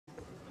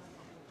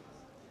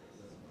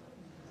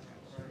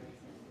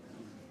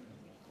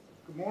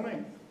Good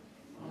morning.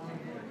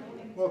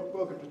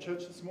 Welcome to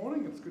church this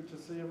morning. It's good to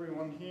see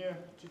everyone here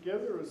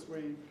together as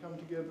we come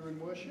together in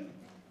worship.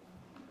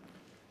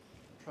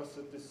 I trust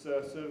that this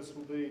service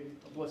will be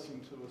a blessing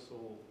to us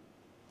all.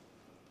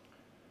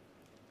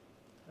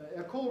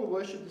 Our call to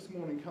worship this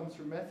morning comes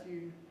from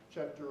Matthew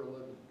chapter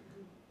 11.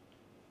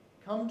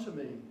 Come to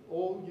me,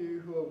 all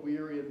you who are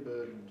weary and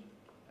burdened,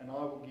 and I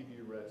will give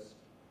you rest.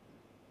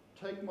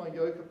 Take my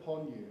yoke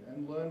upon you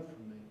and learn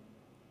from me,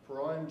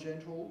 for I am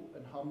gentle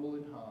and humble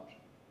in heart,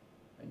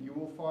 and you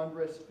will find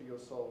rest for your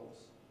souls.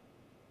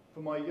 For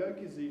my yoke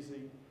is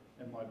easy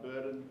and my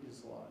burden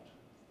is light.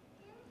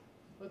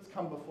 Let's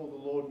come before the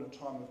Lord in a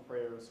time of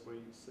prayer as we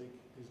seek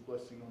his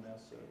blessing on our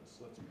service.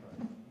 Let's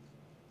pray.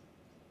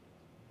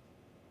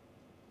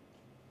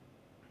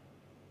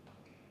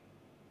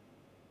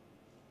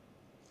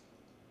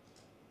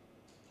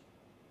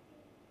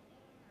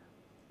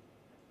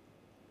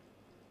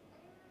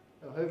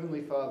 Our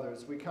Heavenly Father,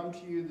 as we come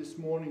to you this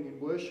morning in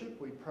worship,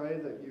 we pray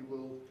that you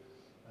will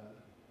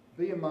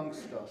be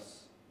amongst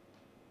us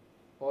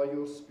by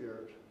your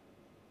Spirit,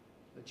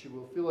 that you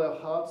will fill our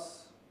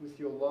hearts with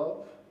your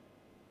love,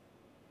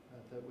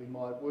 that we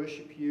might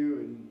worship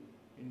you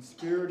in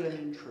spirit and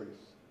in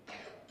truth.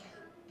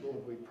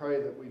 Lord, we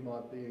pray that we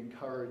might be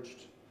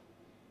encouraged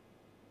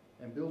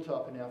and built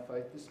up in our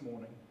faith this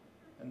morning,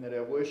 and that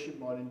our worship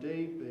might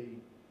indeed be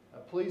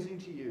pleasing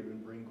to you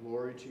and bring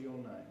glory to your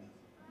name,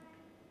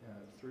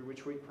 through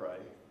which we pray.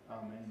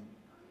 Amen.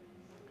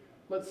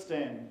 Let's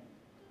stand.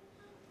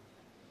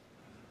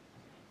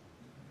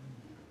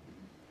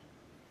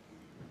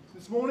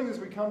 This morning as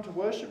we come to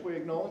worship, we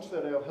acknowledge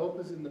that our help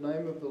is in the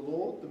name of the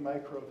Lord, the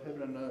maker of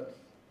heaven and earth.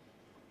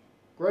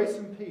 Grace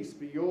and peace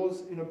be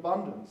yours in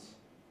abundance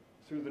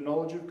through the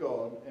knowledge of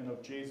God and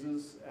of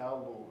Jesus our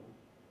Lord.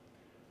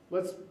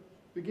 Let's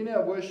begin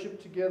our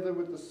worship together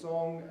with the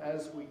song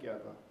As We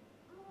Gather.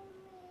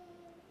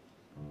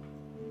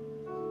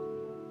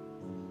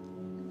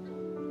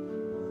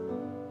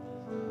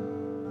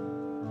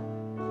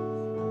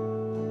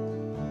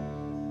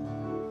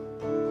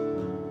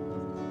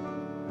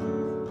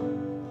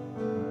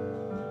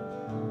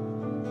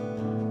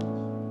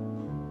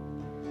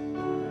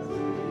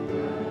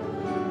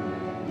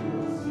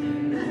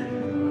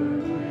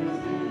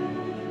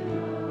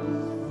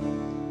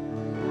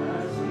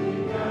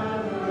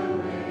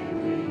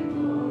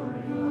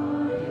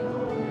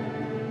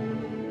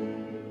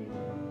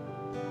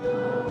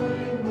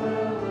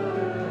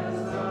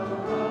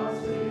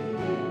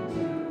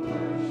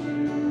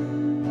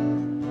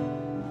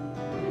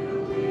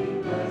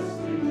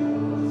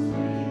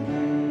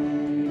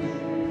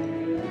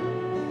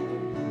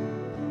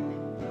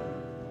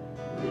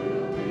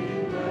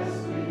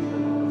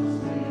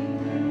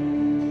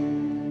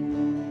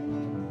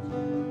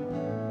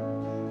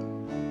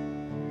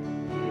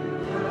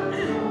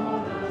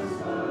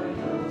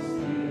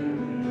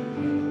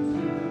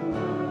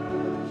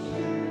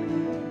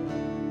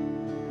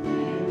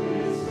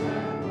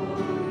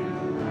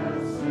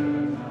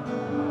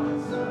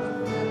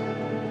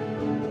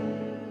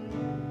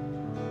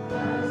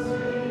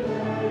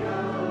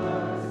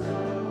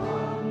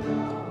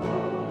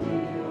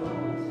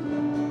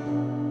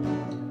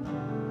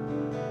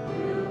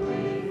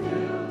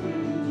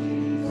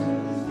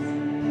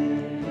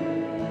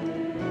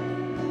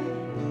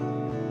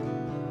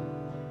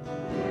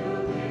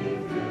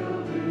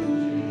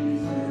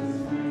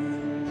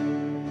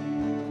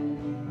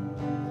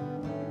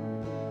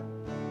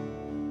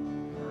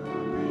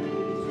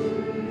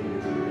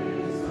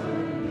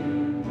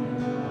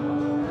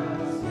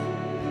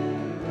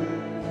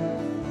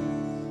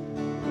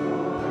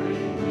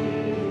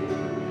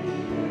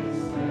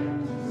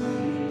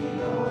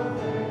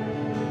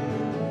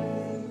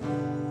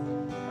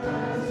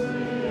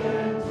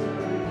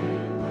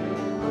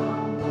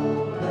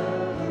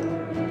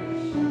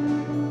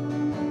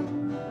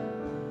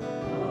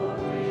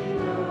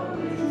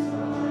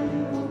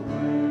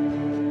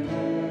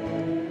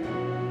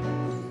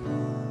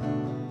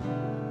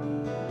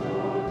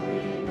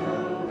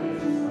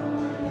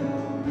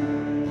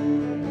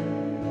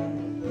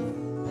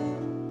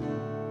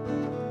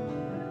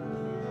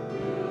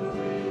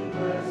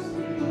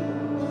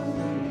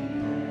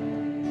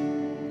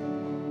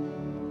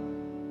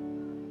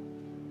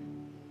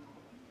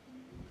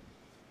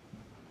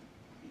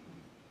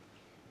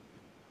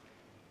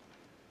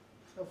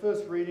 Our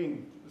first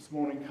reading this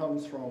morning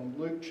comes from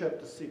Luke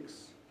chapter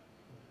 6,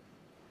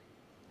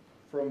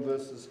 from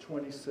verses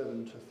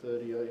 27 to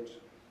 38.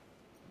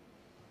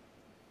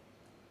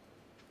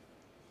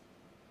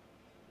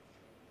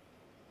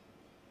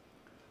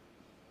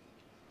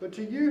 But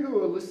to you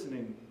who are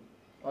listening,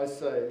 I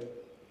say,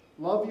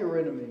 love your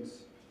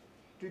enemies,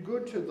 do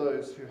good to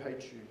those who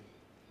hate you,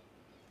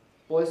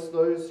 bless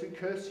those who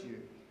curse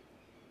you,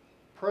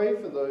 pray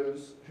for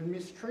those who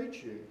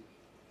mistreat you.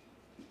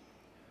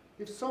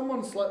 If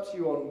someone slaps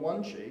you on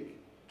one cheek,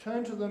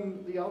 turn to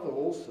them the other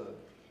also.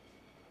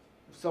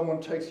 If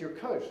someone takes your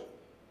coat,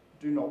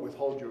 do not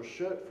withhold your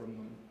shirt from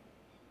them.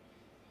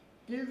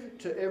 Give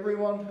to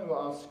everyone who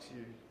asks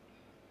you,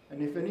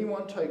 And if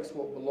anyone takes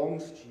what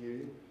belongs to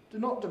you, do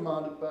not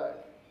demand it back.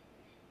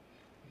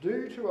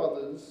 Do to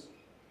others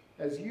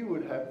as you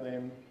would have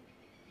them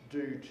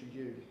do to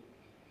you.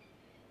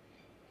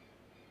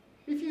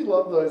 If you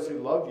love those who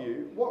love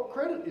you, what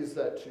credit is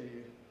that to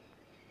you?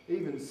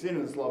 Even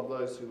sinners love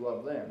those who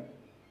love them.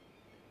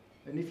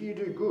 And if you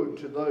do good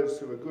to those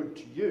who are good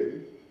to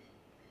you,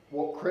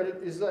 what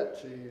credit is that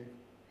to you?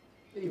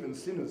 Even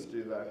sinners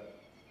do that.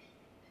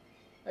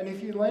 And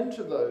if you lend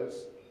to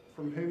those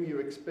from whom you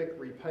expect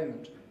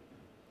repayment,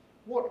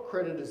 what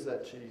credit is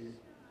that to you?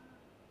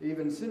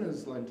 Even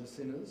sinners lend to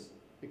sinners,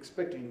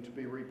 expecting to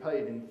be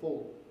repaid in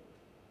full.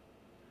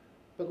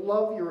 But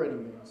love your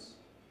enemies.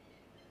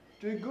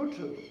 Do good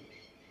to them,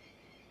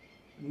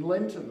 and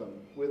lend to them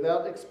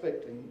without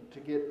expecting to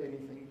get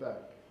anything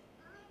back.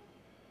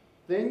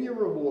 Then your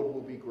reward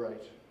will be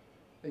great,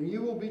 and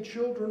you will be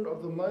children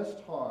of the Most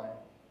High,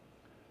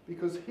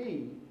 because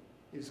He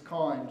is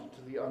kind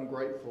to the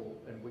ungrateful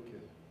and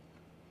wicked.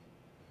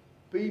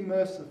 Be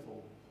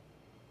merciful,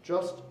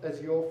 just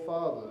as your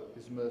Father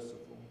is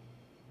merciful.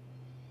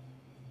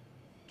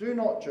 Do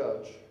not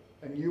judge,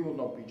 and you will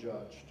not be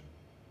judged.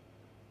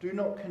 Do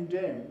not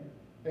condemn,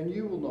 and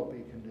you will not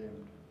be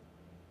condemned.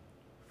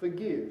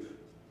 Forgive,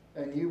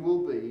 and you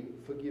will be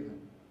forgiven.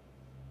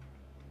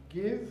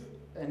 Give,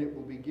 and it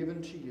will be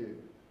given to you.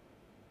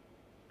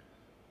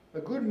 A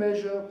good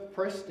measure,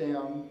 pressed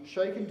down,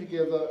 shaken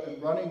together,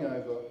 and running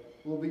over,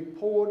 will be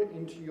poured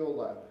into your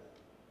lap.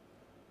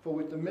 For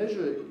with the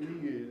measure you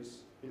use,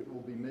 it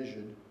will be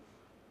measured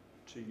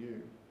to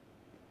you.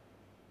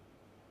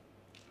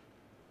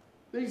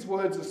 These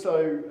words are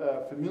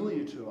so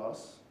familiar to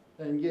us,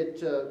 and yet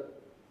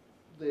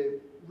they're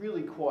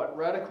really quite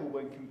radical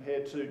when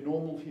compared to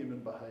normal human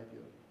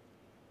behaviour.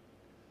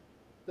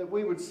 That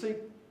we would seek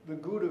the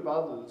good of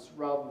others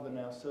rather than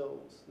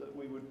ourselves, that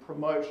we would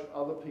promote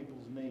other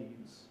people's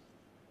needs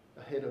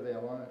ahead of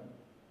our own.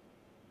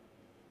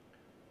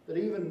 That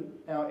even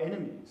our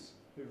enemies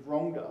who've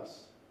wronged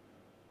us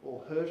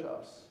or hurt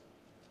us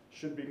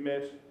should be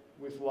met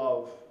with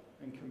love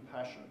and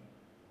compassion,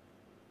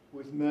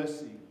 with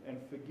mercy and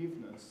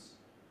forgiveness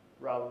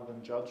rather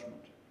than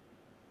judgment.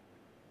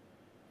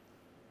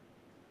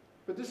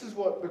 But this is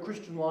what the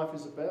Christian life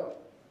is about.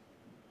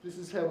 This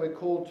is how we're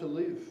called to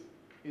live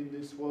in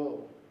this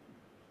world.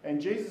 And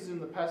Jesus in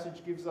the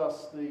passage gives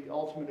us the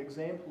ultimate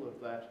example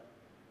of that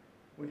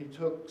when he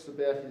talks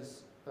about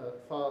his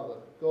Father,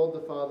 God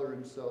the Father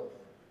himself.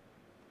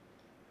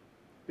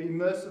 Be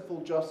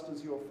merciful just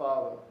as your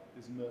Father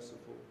is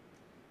merciful.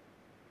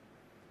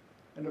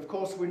 And of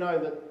course we know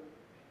that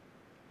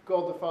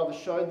God the Father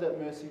showed that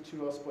mercy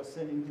to us by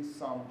sending his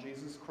Son,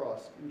 Jesus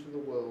Christ, into the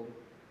world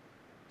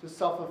to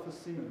suffer for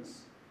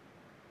sinners,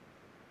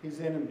 his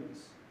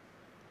enemies,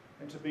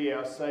 and to be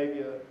our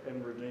Saviour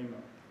and Redeemer.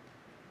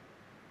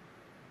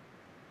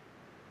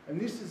 And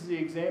this is the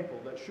example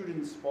that should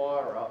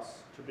inspire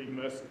us to be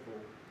merciful,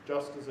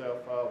 just as our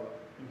Father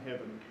in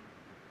heaven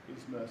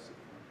is merciful.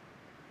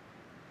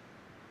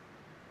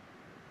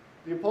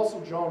 The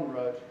Apostle John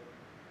wrote,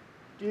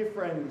 "Dear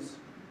friends,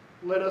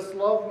 let us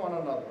love one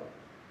another,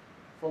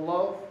 for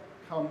love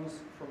comes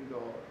from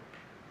God.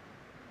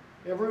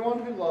 Everyone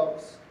who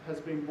loves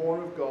has been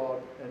born of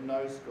God and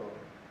knows God.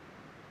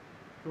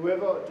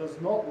 Whoever does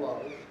not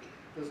love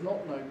does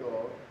not know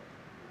God,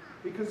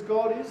 because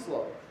God is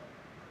love.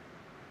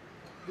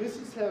 This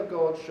is how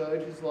God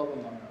showed his love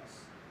among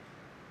us.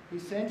 He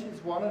sent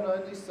his one and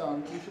only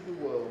Son into the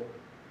world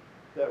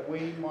that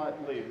we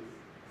might live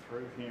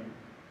through him.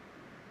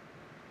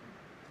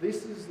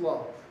 This is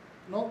love,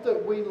 not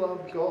that we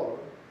loved God,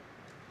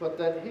 but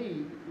that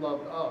he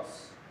loved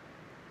us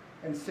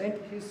and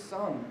sent his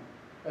Son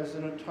as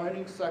an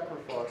atoning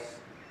sacrifice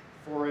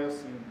for our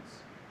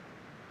sins.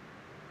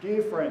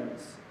 Dear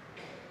friends,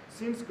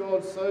 since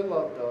God so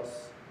loved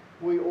us,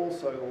 we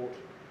also ought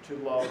to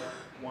love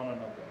one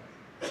another."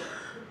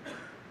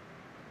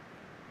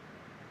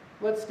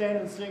 Let's stand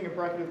and sing a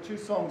bracket of two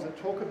songs that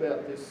talk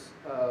about this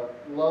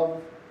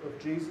love of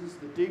Jesus,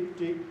 the deep,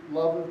 deep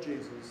love of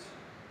Jesus,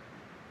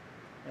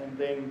 and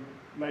then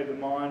may the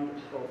mind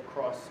of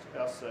Christ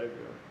our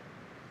Saviour.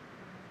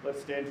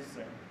 Let's stand to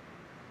sing.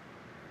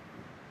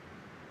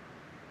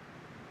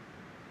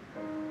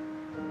 Yeah.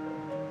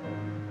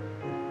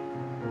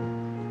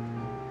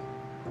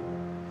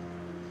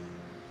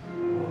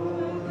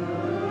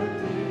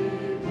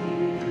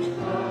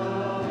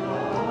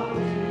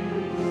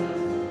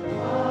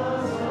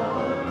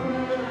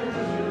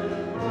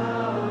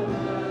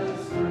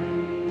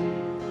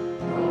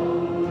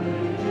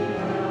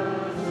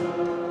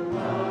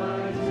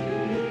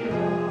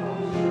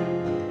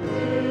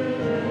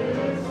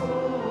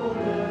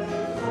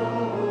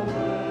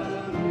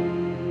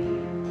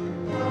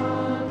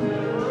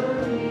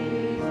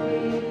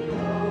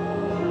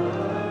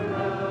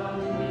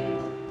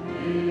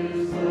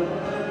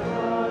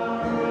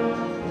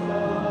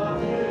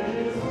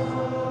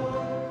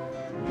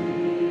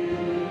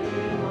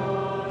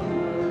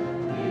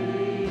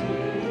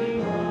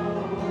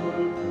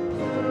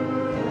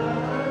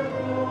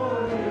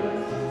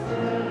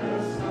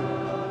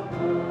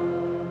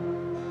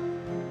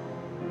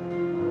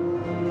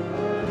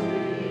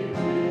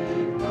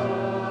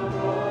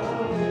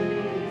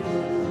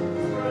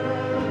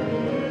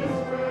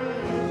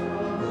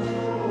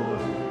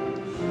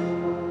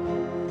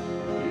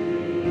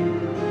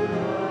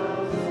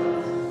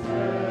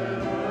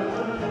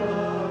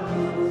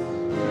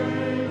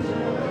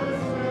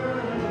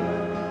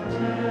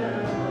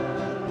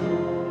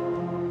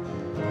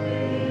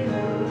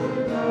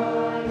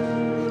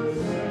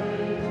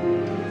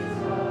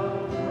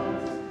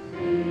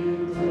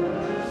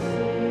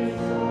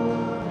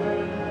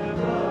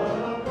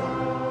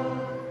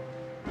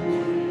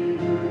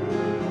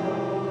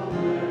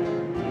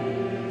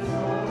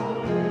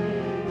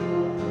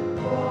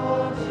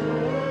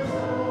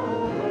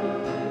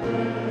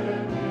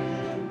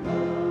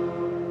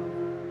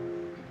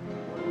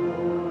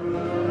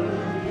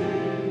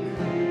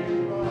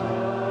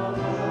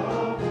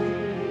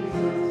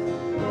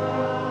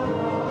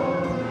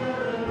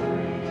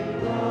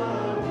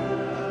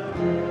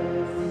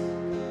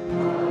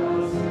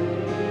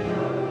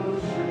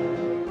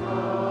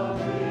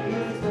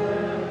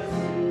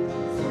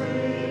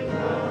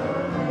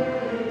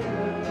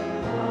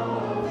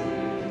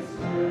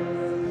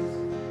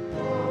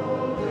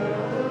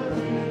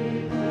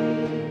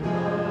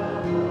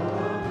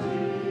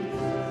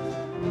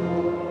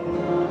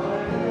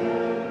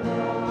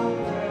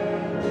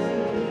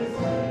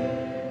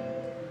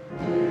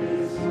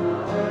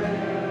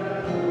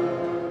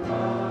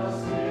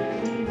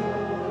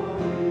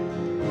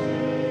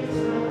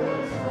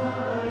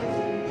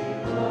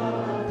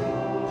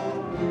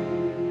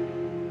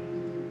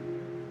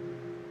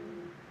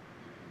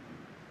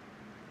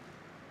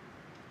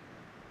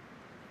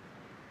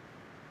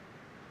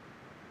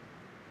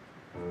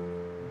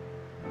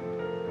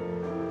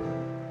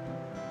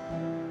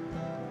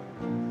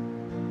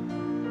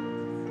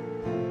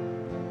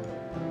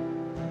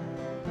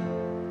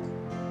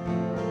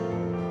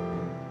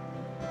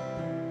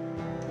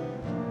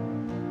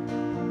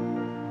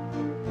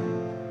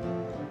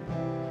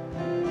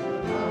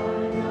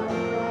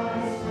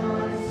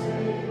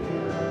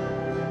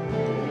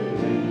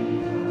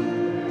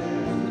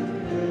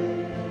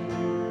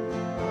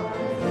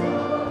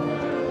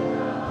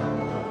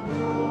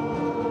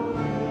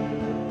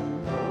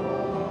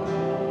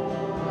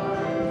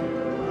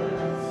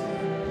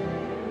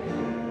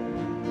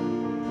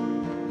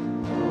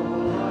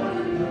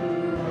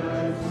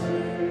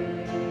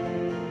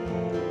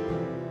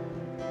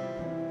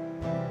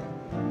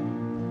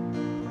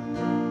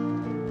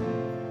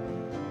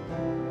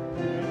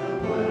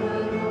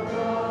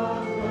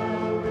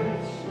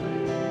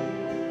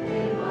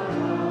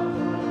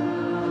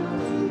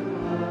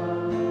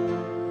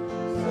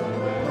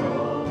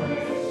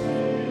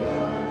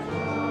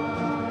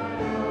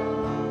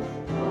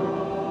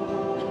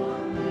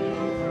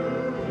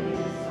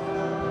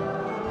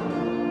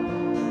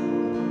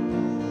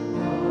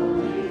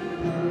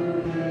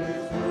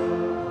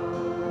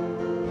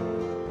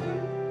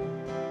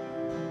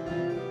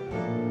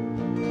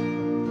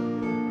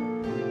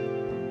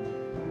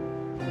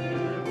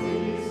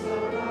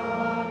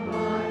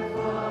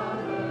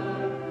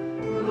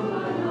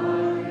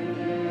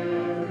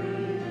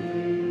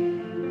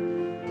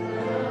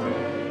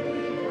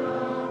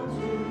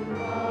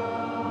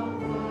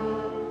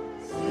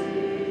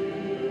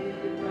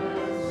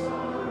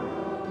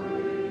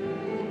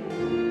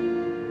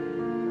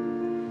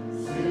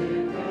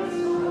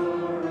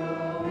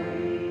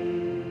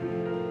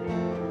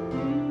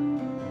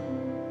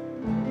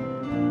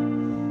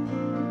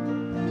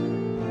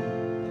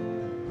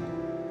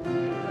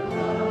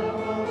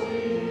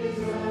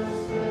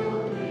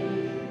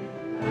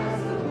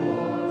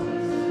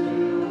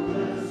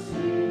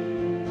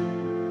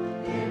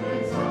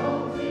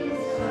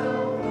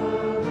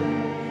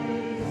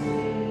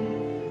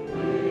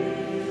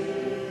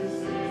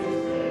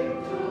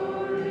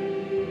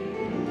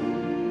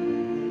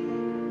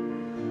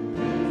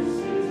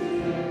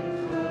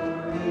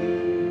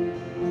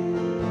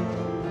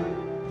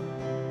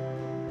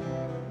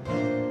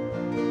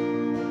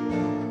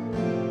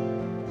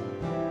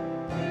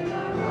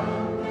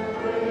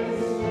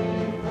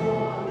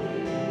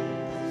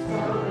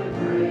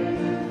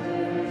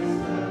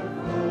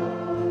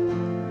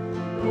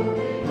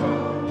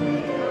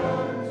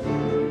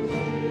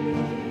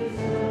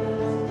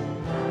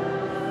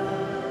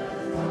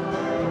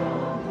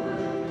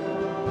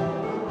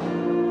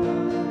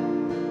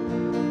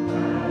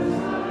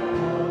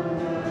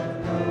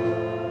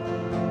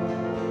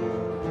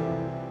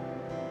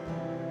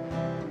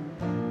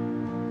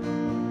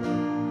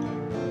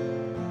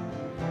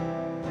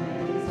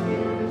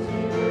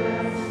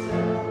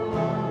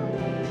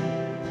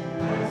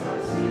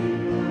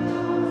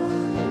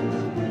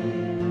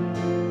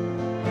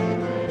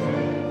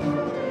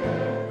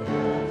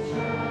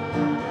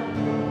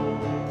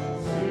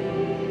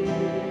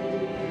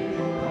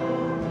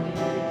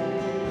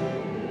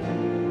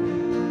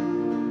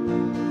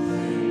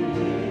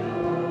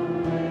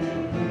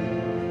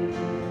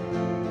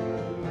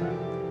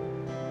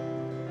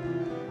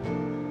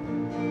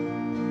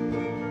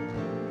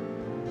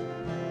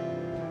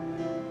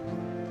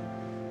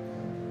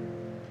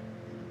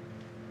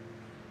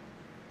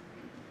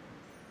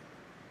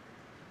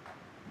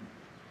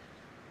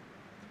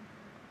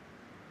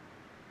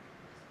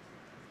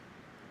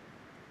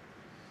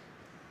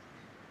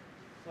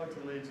 I'd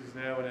like to lead us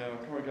now in our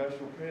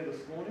congregational prayer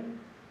this morning.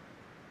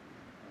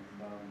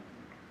 And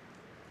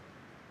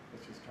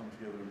let's just come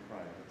together and pray.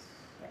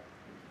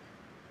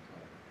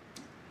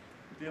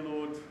 Dear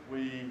Lord,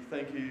 we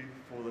thank you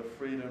for the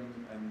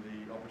freedom and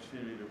the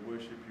opportunity to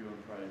worship you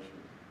and praise you.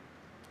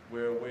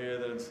 We're aware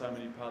that in so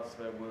many parts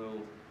of our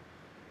world,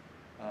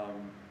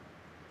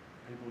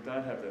 people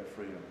don't have that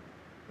freedom,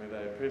 where they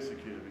are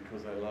persecuted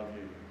because they love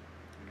you,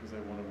 because they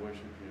want to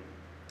worship you.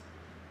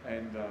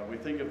 And we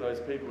think of those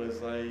people as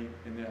they,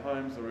 in their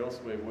homes or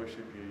elsewhere,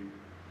 worship you.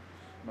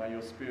 May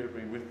your Spirit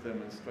be with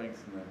them and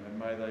strengthen them, and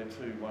may they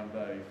too one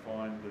day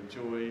find the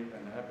joy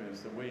and the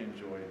happiness that we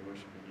enjoy in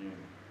worshiping you.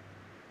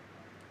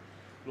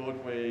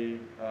 Lord, we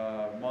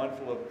are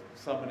mindful of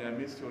some in our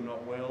midst who are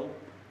not well.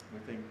 We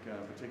think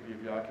particularly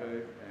of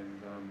Jaco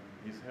and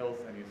his health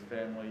and his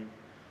family,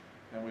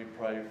 and we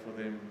pray for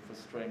them for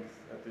strength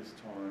at this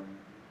time.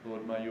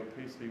 Lord, may your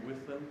peace be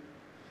with them.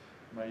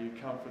 May you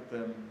comfort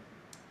them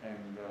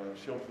and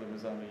shelter them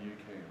as only you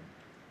can.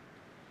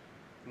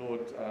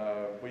 Lord,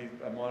 we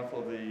are mindful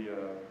of the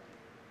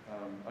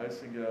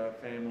Osinger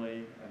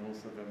family and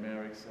also the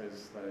Langeraks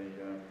as they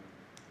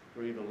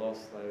grieve the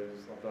loss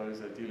of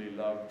those they dearly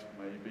loved.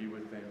 May you be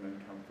with them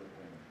and comfort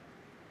them.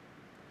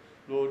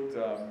 Lord,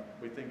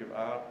 we think of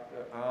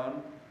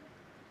Arne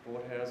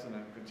Borthausen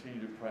and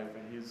continue to pray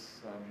for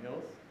his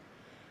health.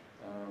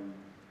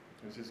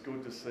 It was just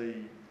good to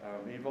see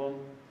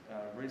Yvonne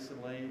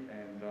recently,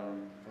 and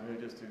for her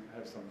just to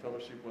have some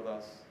fellowship with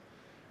us,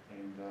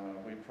 and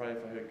we pray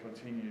for her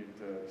continued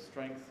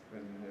strength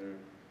in her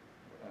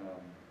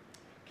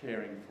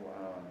caring for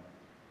Arne.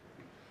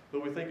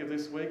 But we think of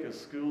this week as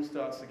school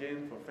starts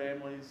again for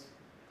families,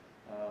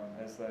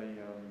 as they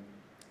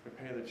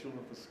prepare their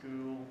children for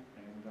school,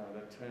 and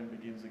that term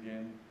begins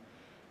again.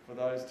 For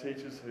those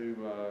teachers who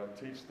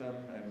teach them,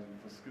 and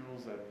for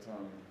schools that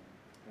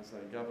as they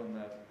govern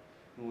that,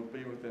 Lord,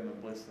 be with them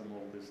and bless them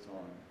all this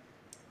time.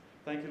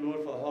 Thank you,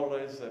 Lord, for the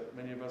holidays that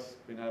many of us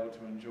have been able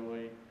to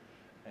enjoy,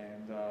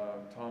 and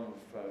time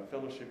of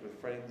fellowship with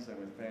friends and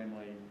with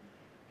family,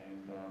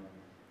 and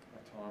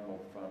a time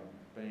of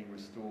being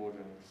restored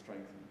and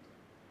strengthened.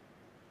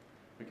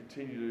 We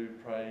continue to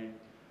pray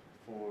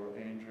for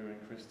Andrew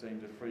and Christine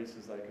DeFries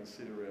as they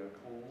consider our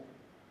call.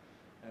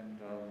 And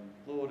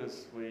Lord,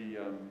 as we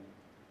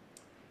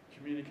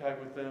communicate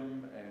with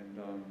them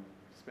and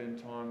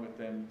spend time with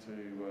them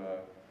to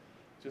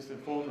just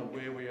inform them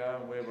where we are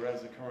and where we're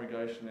as a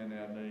congregation and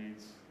our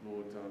needs,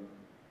 Lord,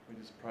 we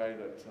just pray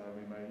that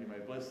you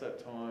may bless that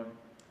time,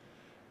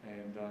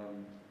 and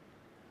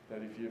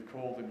that if you've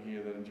called them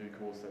here, that in due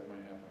course that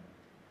may happen.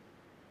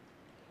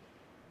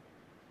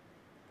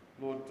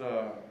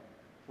 Lord,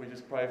 we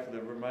just pray for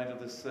the remainder of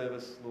this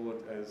service, Lord,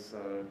 as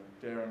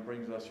Darren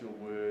brings us your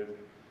word.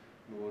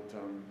 Lord,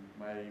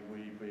 may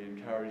we be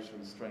encouraged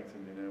and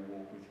strengthened in our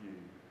walk with you.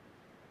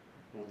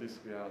 Lord, this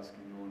we ask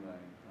in your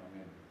name.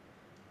 Amen.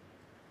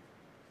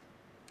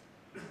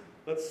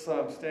 Let's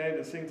stand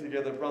and sing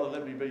together, Brother,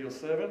 Let Me Be Your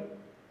Servant,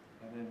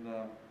 and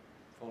then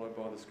followed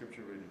by the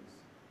scripture readings.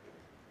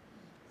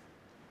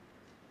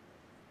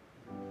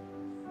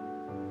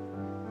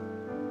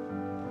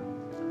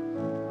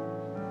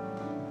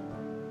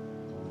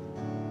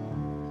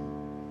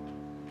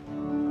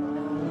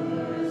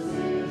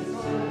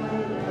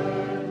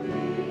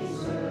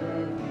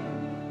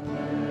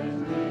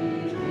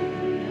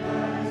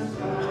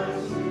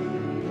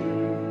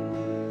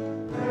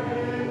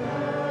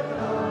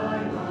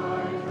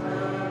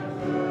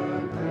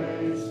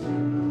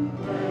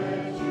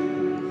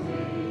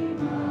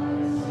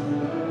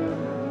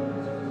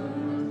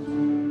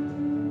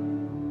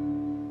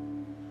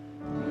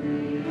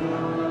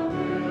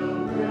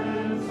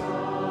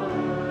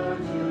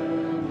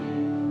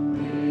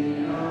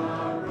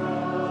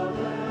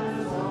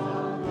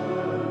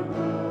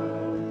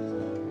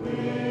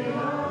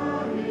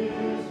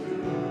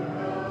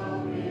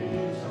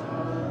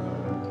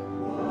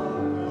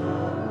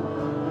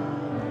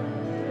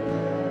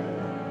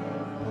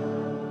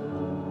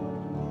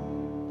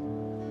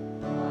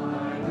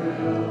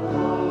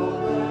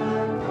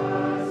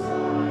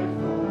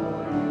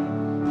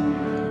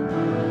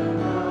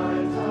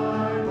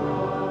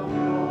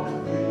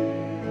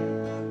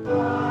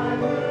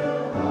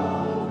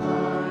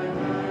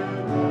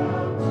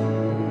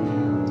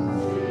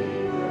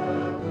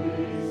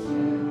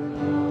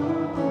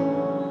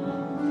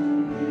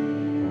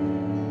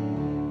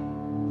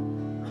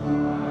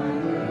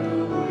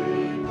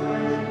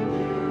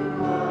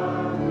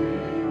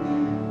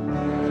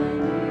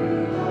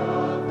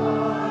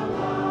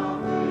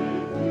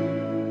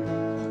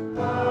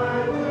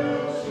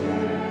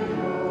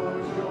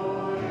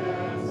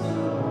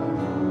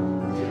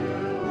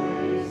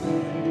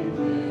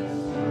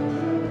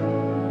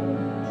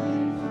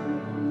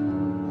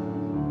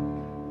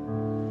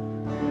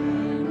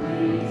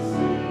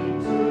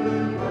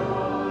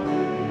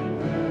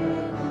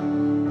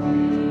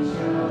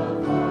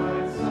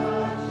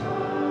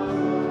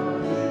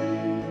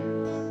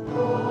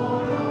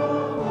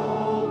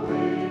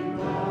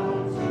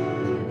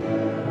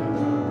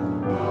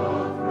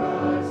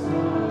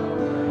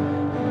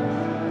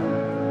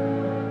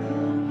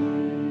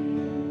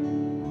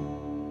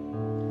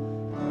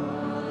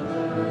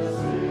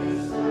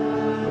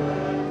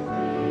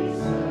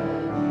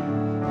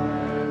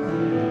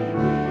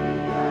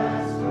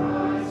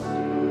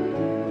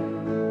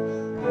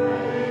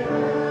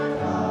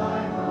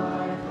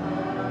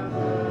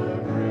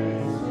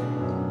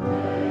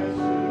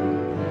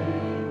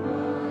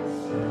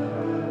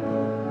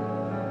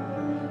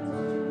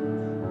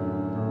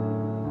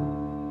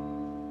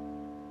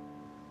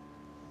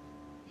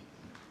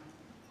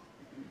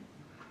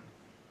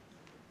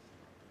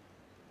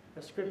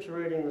 The scripture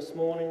reading this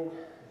morning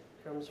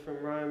comes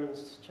from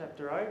Romans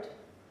chapter 8,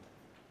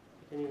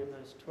 beginning of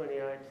verse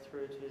 28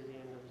 through to the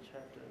end of the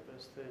chapter,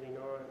 verse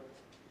 39.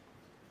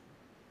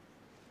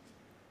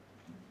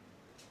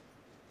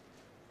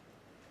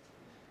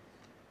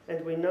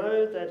 And we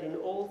know that in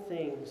all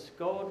things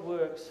God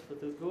works for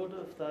the good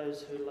of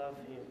those who love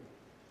him,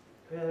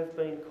 who have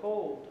been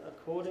called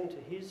according to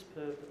his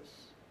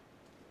purpose.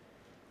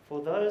 For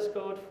those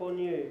God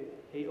foreknew,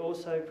 he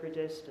also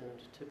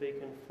predestined to be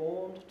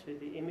conformed to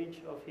the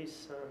image of his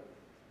Son,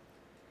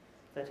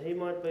 that he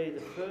might be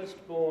the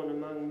firstborn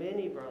among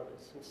many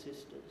brothers and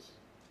sisters.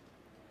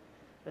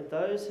 And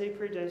those he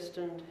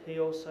predestined, he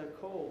also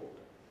called.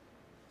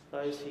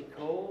 Those he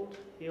called,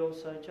 he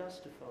also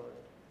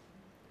justified.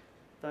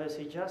 Those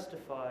he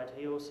justified,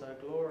 he also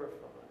glorified.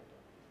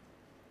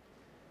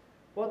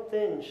 What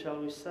then shall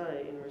we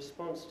say in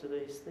response to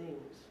these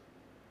things?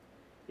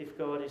 If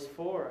God is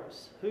for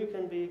us, who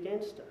can be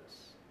against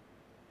us?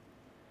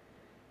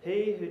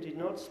 He who did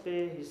not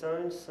spare his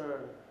own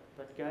Son,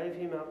 but gave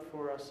him up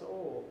for us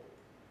all,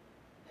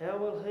 how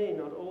will he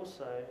not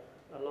also,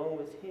 along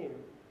with him,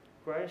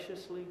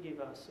 graciously give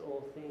us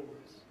all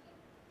things?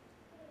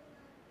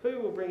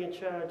 Who will bring a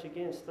charge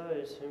against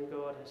those whom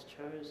God has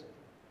chosen?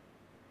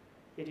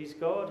 It is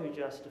God who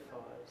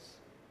justifies.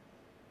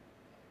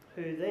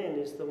 Who then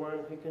is the one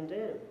who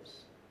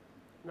condemns?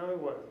 No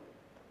one.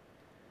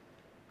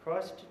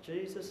 Christ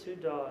Jesus, who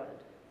died,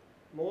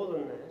 more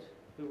than that,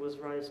 who was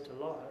raised to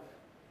life,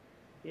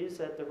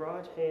 is at the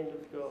right hand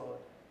of God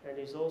and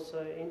is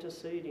also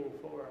interceding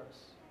for us.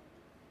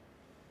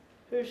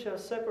 Who shall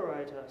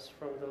separate us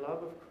from the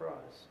love of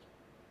Christ?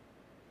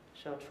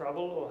 Shall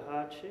trouble or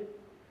hardship,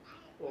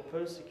 or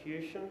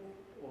persecution,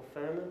 or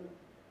famine,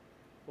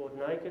 or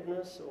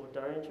nakedness, or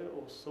danger,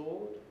 or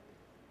sword?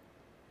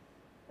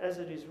 As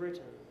it is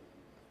written,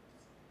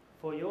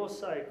 for your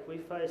sake we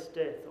face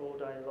death all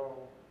day long.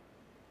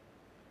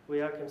 We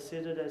are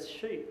considered as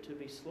sheep to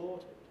be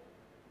slaughtered.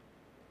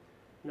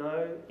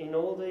 No, in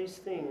all these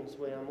things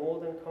we are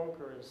more than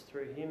conquerors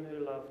through him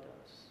who loved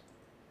us.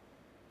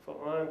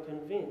 For I am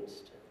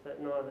convinced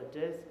that neither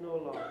death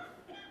nor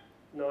life,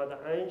 neither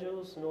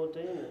angels nor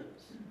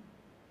demons,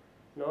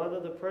 neither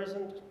the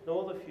present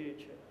nor the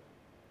future,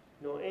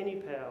 nor any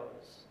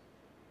powers,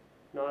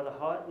 neither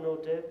height nor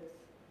depth,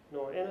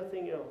 nor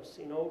anything else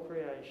in all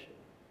creation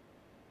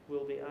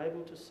will be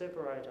able to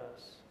separate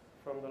us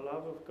from the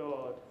love of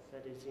God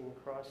that is in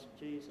Christ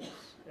Jesus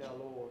our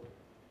Lord.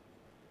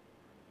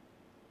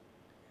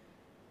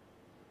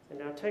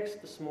 And our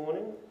text this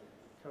morning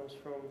comes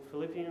from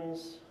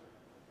Philippians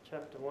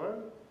chapter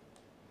 1,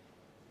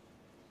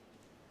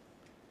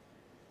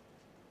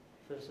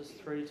 verses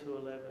 3 to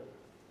 11.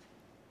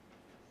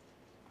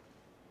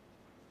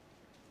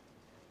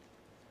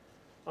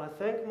 I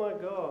thank my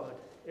God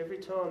every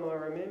time I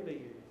remember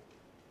you.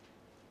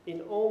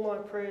 In all my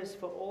prayers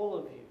for all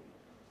of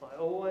you, I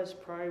always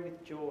pray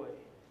with joy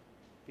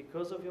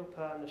because of your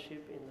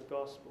partnership in the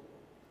gospel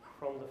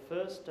from the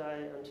first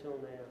day until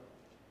now,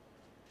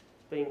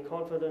 being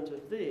confident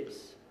of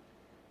this,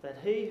 that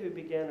he who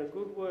began a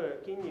good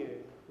work in you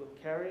will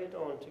carry it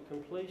on to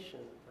completion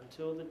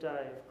until the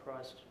day of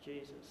Christ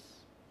Jesus.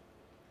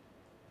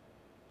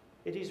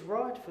 It is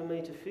right for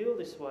me to feel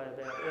this way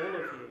about all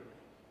of you,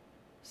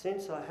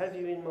 since I have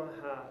you in my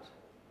heart,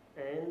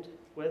 and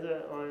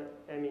whether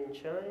I am in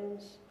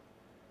chains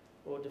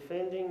or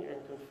defending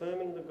and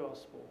confirming the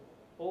gospel,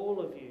 all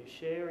of you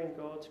share in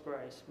God's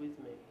grace with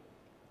me.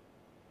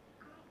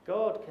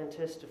 God can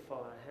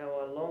testify how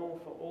I long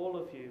for all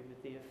of you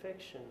with the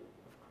affection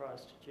of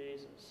Christ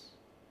Jesus.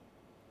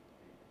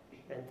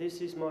 And this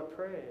is my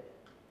prayer,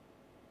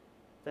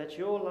 that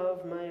your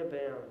love may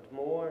abound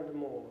more and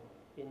more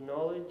in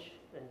knowledge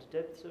and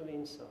depths of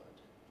insight,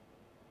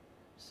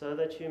 so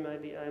that you may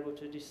be able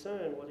to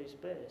discern what is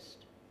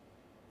best,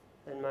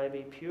 and may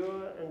be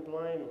pure and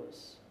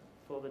blameless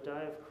for the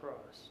day of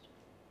Christ,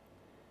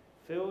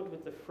 filled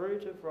with the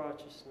fruit of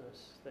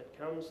righteousness that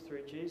comes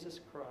through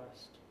Jesus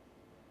Christ,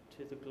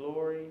 to the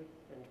glory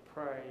and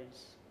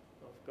praise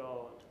of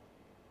God.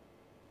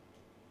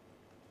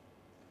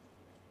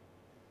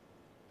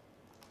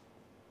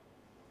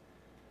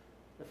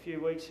 A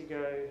few weeks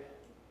ago,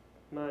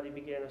 Marty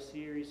began a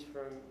series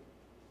from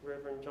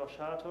Reverend Josh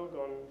Hartog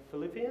on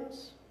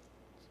Philippians.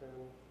 So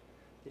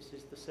this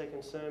is the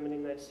second sermon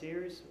in that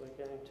series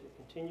we're going to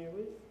continue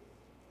with,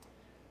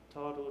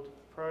 titled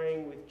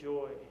Praying with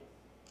Joy.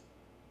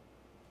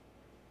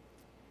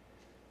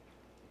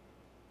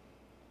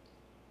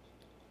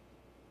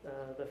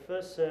 The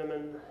first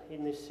sermon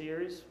in this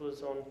series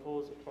was on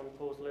Paul's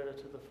letter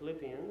to the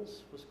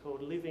Philippians, was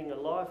called Living a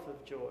Life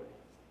of Joy.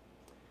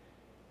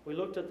 We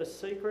looked at the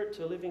secret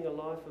to living a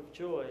life of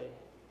joy,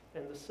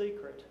 and the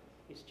secret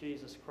is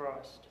Jesus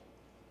Christ.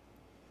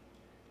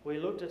 We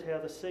looked at how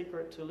the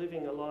secret to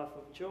living a life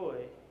of joy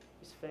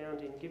is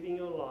found in giving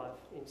your life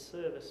in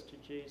service to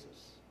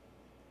Jesus,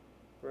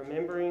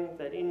 remembering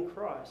that in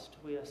Christ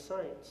we are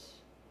saints,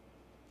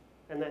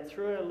 and that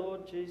through our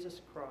Lord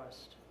Jesus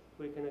Christ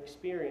we can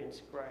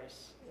experience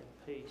grace and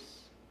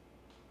peace.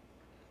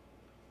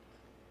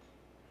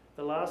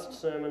 The last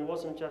sermon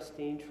wasn't just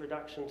the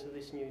introduction to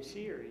this new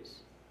series,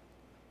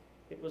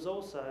 it was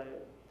also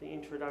the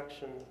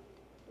introduction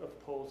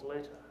of Paul's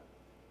letter.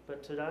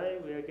 But today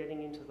we are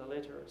getting into the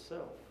letter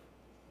itself.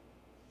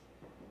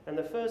 And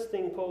the first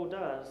thing Paul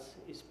does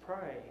is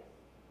pray.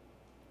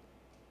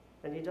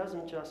 And he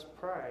doesn't just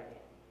pray.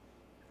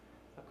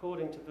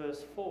 According to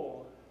verse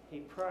 4, he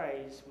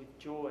prays with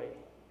joy.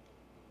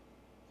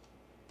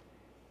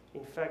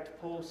 In fact,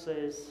 Paul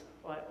says,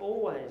 I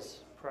always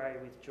pray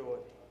with joy.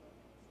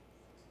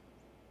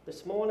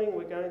 This morning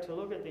we're going to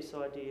look at this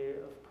idea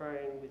of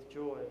praying with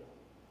joy.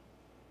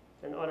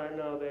 And I don't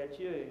know about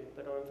you,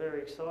 but I'm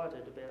very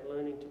excited about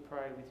learning to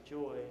pray with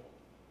joy.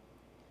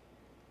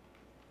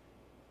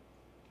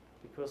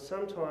 Because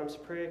sometimes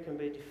prayer can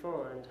be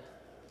defined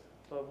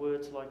by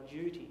words like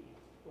duty,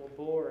 or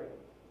boring,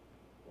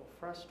 or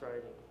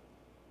frustrating.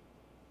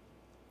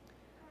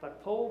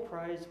 But Paul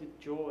prays with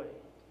joy.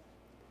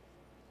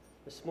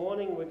 This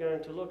morning we're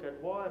going to look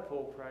at why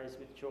Paul prays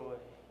with joy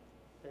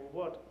and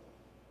what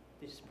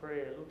this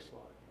prayer looks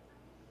like.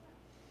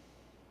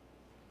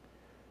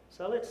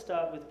 So let's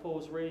start with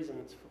Paul's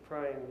reasons for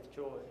praying with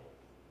joy.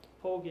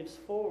 Paul gives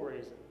 4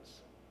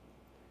 reasons.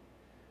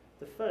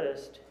 The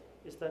first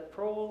is that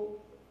Paul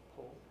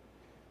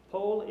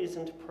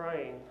isn't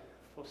praying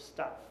for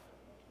stuff.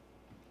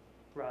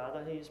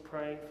 Rather, he is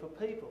praying for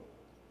people.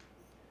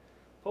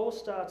 Paul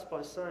starts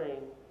by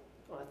saying,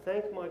 I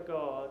thank my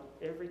God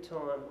every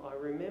time I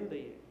remember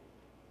you.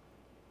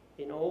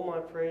 In all my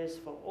prayers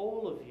for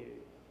all of you,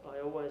 I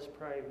always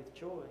pray with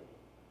joy.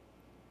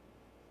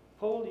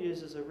 Paul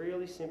uses a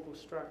really simple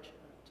structure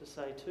to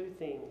say 2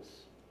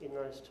 things in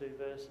those 2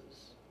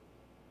 verses.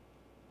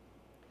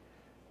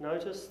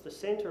 Notice the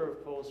centre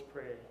of Paul's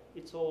prayer.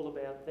 It's all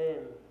about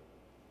them.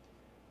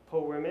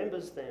 Paul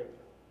remembers them,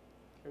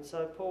 and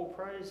so Paul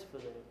prays for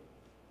them.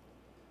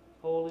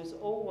 Paul is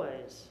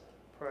always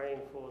praying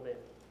for them,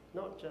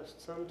 not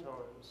just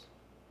sometimes.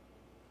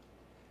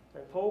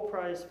 And Paul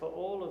prays for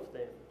all of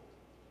them,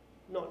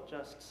 not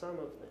just some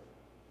of them.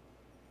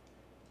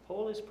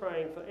 Paul is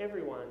praying for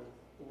everyone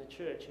in the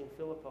church in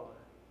Philippi.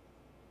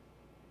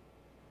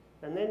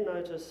 And then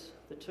notice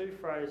the 2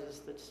 phrases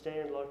that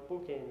stand like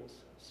bookends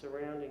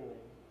surrounding them.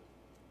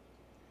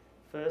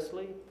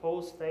 Firstly,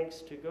 Paul's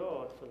thanks to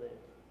God for them.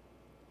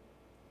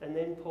 And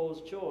then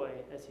Paul's joy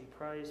as he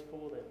prays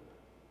for them.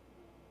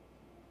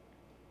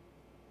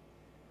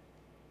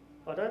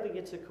 I don't think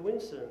it's a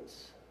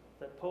coincidence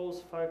that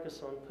Paul's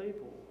focus on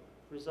people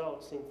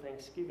results in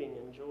thanksgiving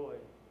and joy.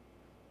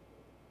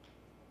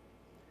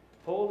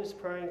 Paul is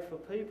praying for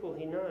people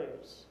he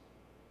knows,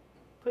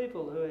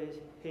 people who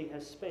he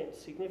has spent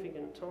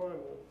significant time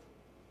with,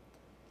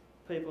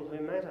 people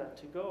who matter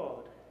to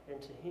God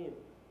and to him.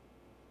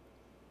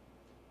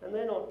 And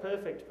they're not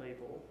perfect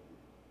people,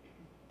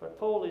 but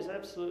Paul is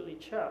absolutely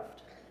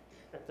chuffed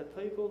at the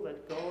people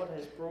that God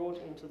has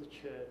brought into the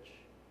church,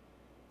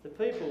 the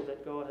people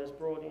that God has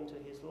brought into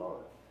his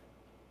life,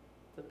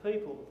 the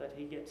people that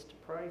he gets to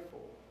pray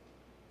for.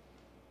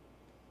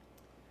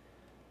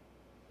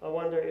 I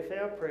wonder if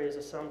our prayers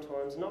are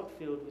sometimes not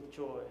filled with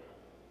joy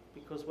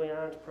because we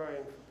aren't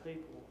praying for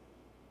people.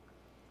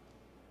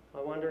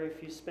 I wonder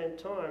if you spent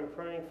time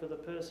praying for the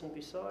person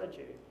beside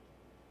you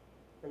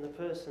and the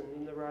person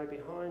in the row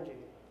behind you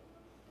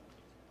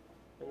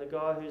and the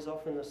guy who's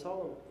off in the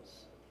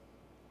Solomons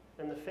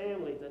and the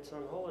family that's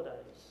on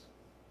holidays.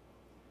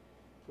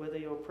 Whether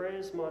your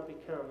prayers might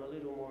become a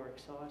little more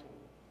exciting.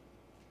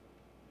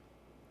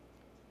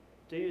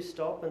 Do you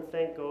stop and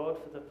thank God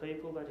for the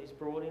people that he's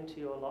brought into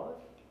your life?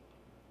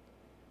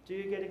 Do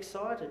you get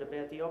excited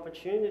about the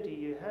opportunity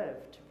you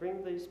have to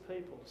bring these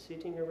people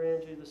sitting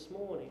around you this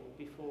morning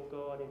before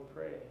God in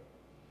prayer?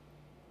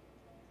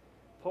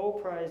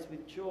 Paul prays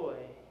with joy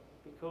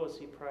because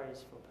he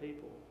prays for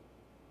people.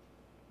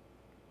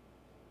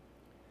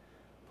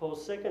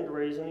 Paul's second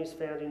reason is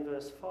found in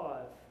verse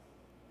 5.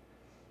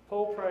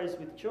 Paul prays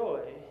with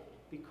joy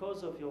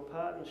because of your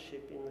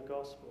partnership in the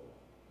gospel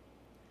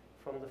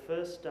from the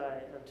first day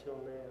until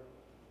now.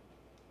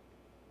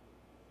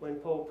 When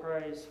Paul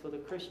prays for the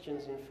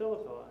Christians in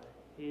Philippi,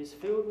 he is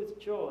filled with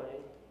joy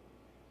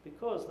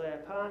because they are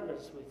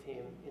partners with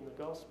him in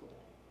the gospel.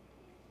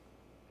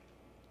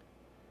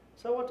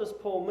 So what does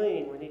Paul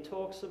mean when he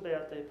talks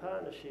about their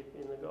partnership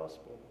in the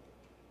gospel?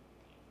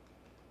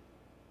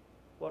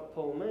 What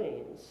Paul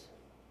means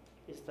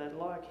is that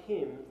like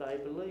him, they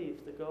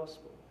believe the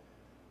gospel.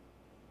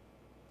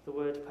 The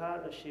word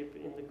partnership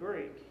in the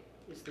Greek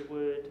is the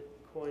word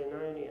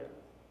koinonia,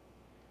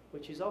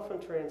 which is often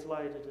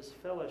translated as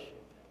fellowship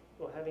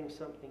or having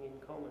something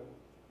in common.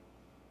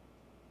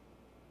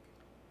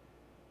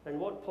 And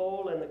what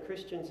Paul and the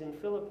Christians in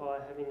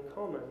Philippi have in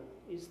common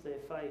is their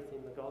faith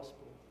in the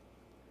gospel.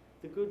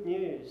 The good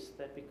news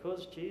that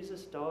because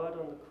Jesus died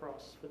on the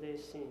cross for their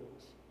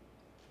sins,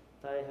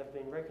 they have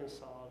been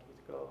reconciled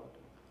with God.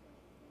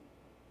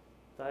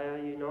 They are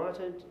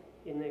united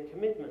in their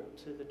commitment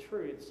to the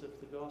truths of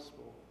the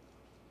gospel.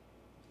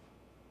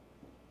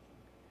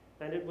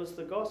 And it was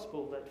the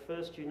gospel that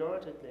first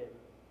united them,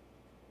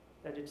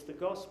 and it's the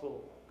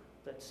gospel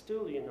that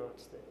still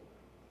unites them.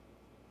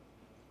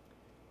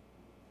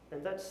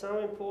 And that's so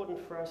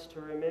important for us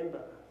to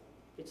remember.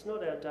 It's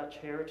not our Dutch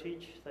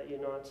heritage that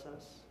unites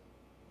us.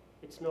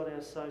 It's not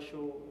our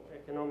social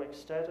economic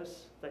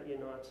status that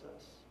unites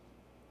us.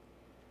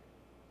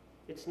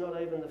 It's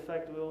not even the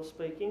fact that we all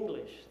speak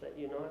English that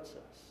unites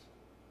us.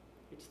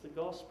 It's the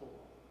gospel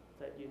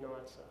that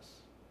unites us.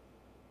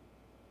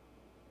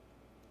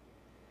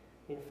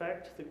 In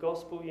fact, the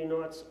gospel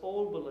unites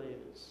all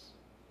believers,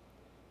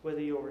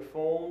 whether you're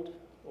Reformed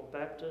or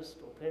Baptist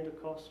or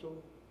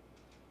Pentecostal,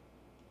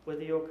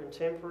 whether you're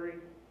contemporary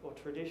or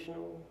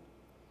traditional,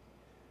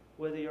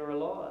 whether you're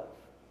alive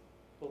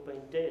or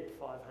been dead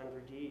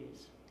 500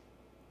 years.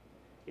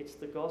 It's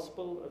the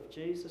gospel of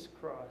Jesus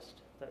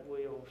Christ that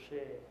we all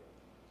share.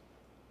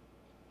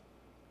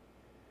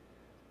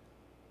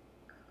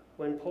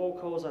 When Paul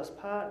calls us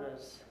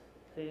partners,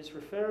 he is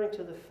referring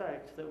to the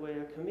fact that we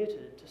are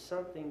committed to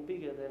something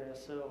bigger than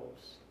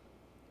ourselves,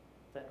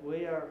 that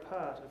we are a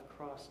part of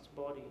Christ's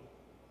body,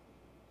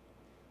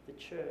 the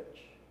church,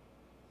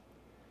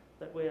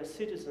 that we are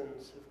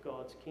citizens of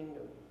God's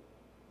kingdom.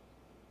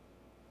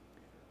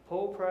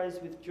 Paul prays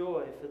with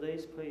joy for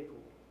these people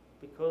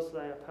because they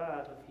are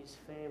part of his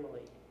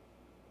family.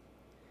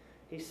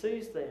 He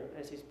sees them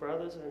as his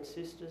brothers and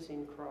sisters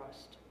in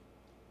Christ.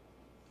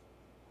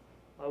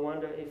 I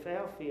wonder if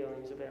our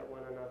feelings about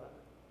one another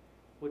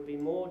would be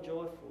more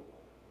joyful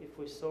if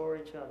we saw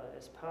each other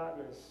as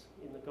partners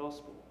in the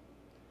gospel,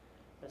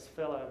 as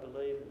fellow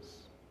believers.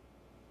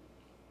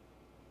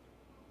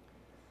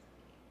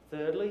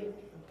 Thirdly,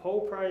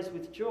 Paul prays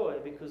with joy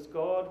because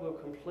God will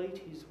complete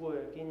his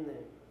work in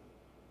them.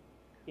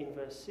 In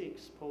verse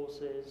 6, Paul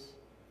says,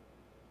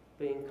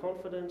 "Being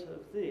confident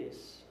of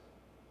this,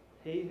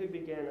 he who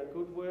began a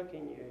good work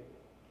in you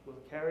will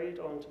carry it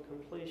on to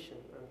completion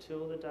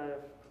until the day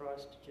of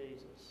Christ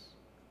Jesus."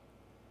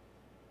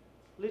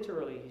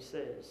 Literally, he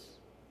says,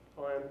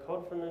 "I am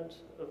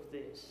confident of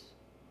this."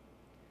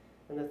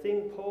 And the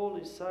thing Paul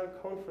is so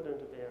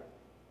confident about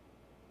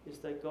is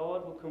that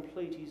God will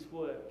complete his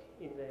work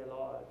in their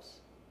lives.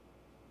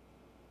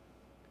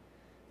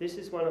 This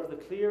is one of the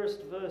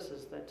clearest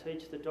verses that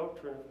teach the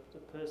doctrine of the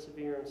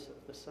perseverance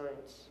of the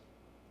saints.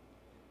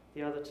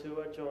 The other two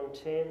are John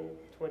 10,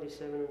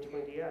 27 and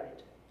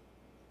 28,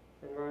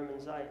 and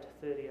Romans 8,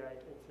 38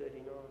 and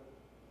 39.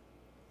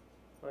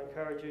 I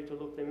encourage you to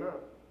look them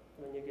up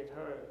when you get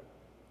home.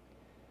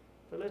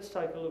 But let's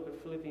take a look at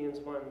Philippians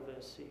 1,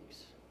 verse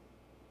 6.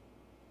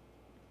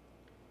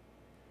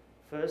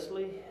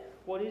 Firstly,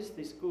 what is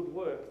this good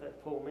work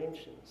that Paul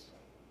mentions?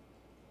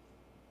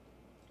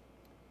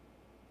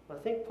 I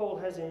think Paul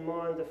has in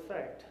mind the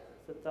fact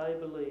that they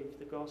believe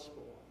the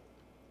gospel.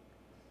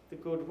 The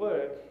good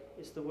work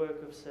is the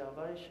work of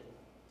salvation,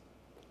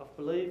 of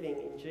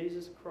believing in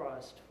Jesus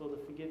Christ for the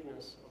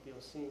forgiveness of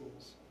your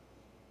sins.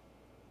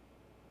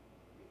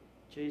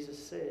 Jesus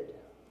said,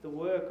 "The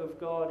work of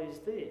God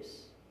is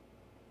this,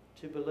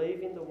 to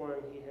believe in the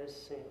one he has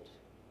sent."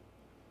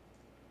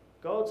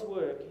 God's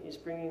work is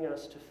bringing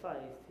us to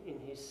faith in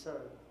his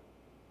Son.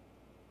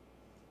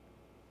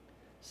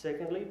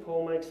 Secondly,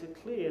 Paul makes it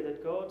clear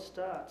that God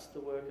starts the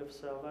work of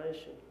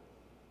salvation.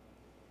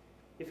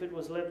 If it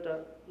was left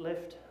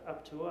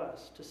up to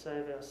us to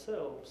save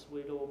ourselves,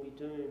 we'd all be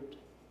doomed.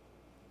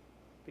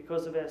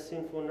 Because of our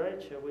sinful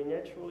nature, we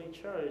naturally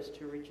chose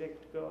to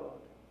reject God.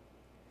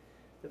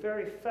 The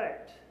very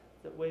fact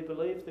that we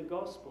believe the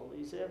gospel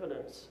is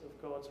evidence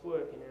of God's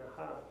work in our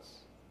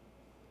hearts.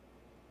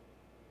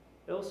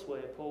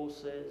 Elsewhere, Paul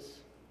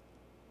says,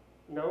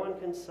 "No one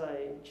can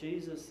say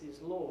Jesus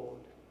is Lord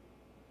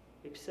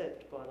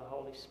except by the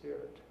Holy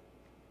Spirit."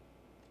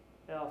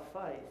 Our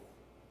faith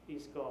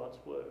is God's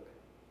work.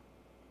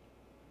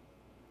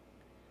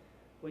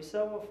 We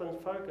so often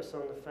focus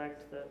on the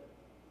fact that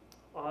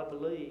I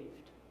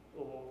believed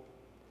or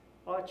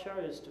I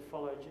chose to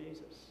follow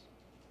Jesus.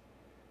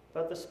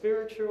 But the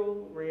spiritual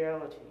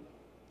reality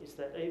is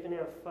that even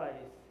our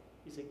faith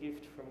is a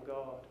gift from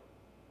God.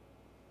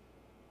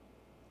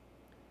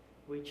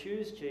 We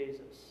choose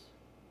Jesus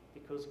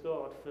because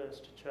God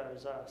first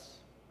chose us.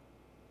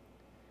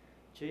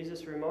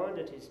 Jesus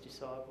reminded his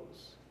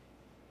disciples,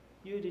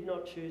 "You did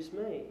not choose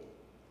me,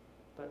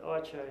 but I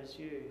chose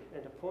you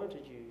and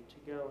appointed you to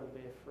go and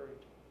bear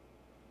fruit."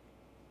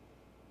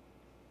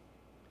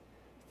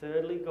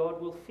 Thirdly,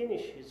 God will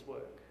finish his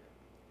work.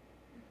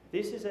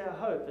 This is our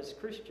hope as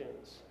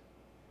Christians,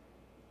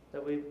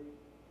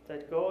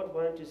 that God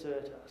won't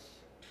desert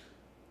us,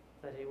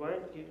 that he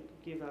won't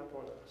give up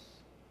on us.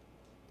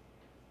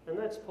 And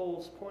that's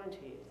Paul's point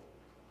here.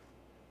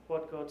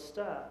 What God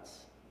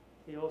starts,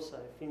 he also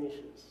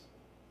finishes.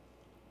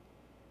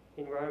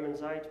 In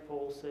Romans 8,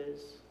 Paul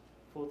says,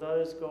 "For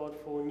those God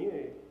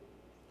foreknew,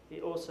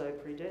 he also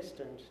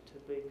predestined to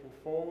be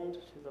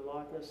conformed to the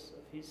likeness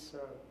of his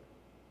Son,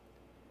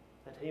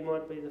 that he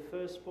might be the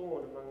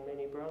firstborn among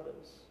many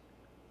brothers.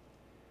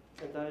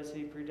 And those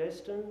he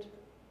predestined,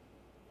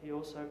 he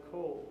also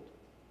called.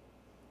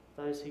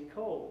 Those he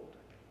called,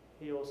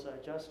 he also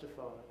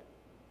justified.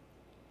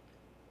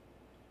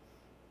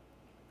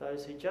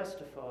 Those he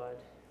justified,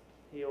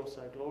 he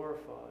also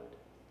glorified.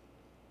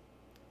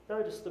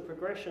 Notice the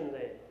progression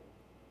there.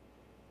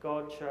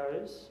 God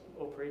chose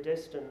or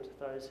predestined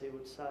those he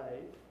would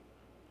save.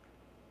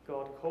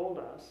 God called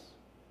us.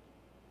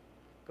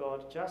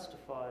 God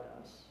justified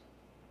us.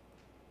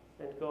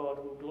 And God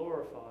will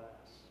glorify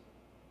us.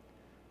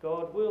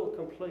 God will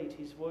complete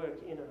his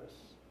work in us.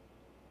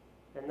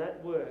 And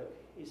that work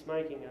is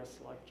making us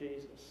like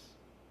Jesus.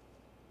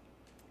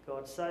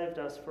 God saved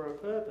us for a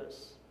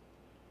purpose,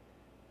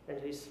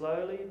 and he's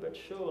slowly but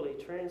surely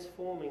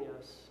transforming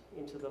us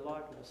into the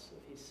likeness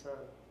of his Son.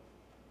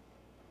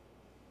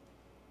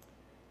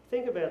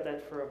 Think about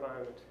that for a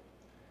moment.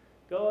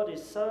 God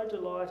is so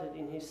delighted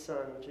in his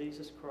Son,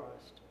 Jesus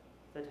Christ,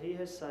 that he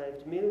has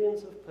saved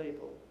millions of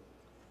people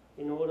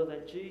in order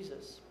that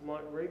Jesus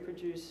might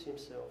reproduce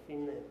himself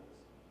in them.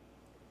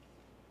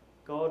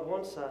 God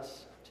wants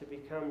us to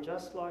become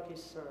just like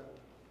his Son,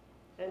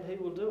 and he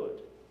will do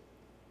it.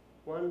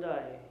 One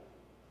day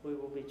we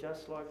will be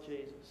just like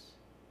Jesus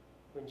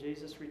when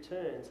Jesus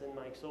returns and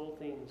makes all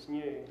things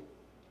new.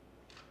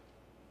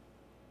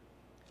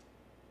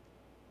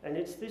 And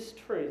it's this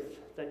truth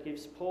that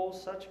gives Paul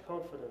such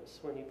confidence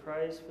when he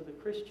prays for the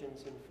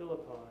Christians in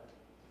Philippi.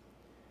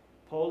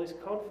 Paul is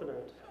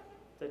confident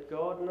that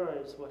God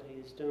knows what he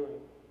is doing.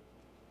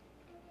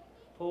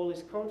 Paul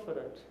is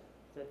confident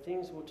that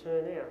things will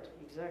turn out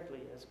exactly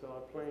as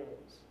God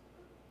plans.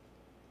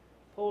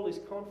 Paul is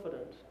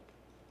confident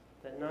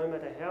that no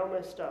matter how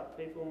messed up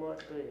people might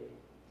be,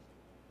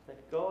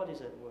 that God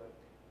is at work.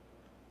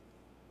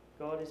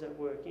 God is at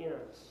work in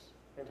us,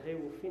 and he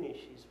will finish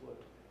his work.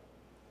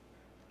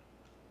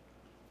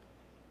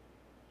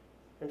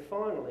 And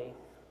finally,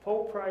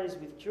 Paul prays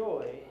with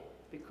joy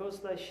because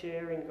they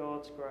share in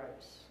God's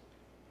grace.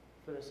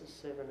 Verses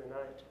 7 and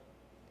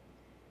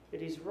 8.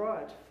 It is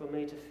right for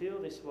me to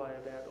feel this way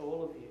about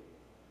all of you,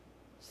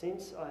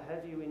 since I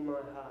have you in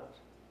my heart.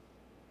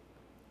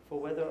 For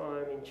whether I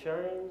am in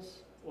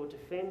chains or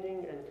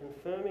defending and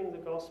confirming the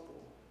gospel,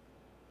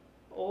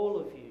 all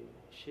of you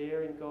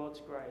share in God's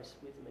grace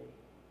with me.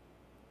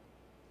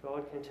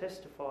 God can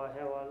testify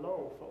how I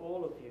long for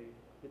all of you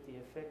with the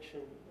affection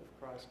of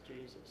Christ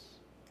Jesus.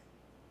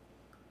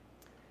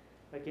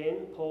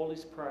 Again, Paul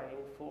is praying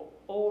for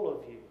all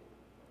of you.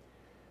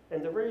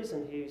 And the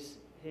reason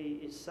he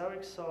is so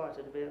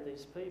excited about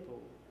these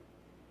people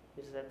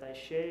is that they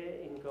share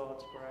in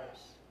God's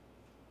grace.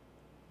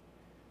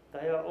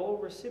 They are all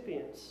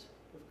recipients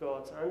of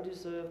God's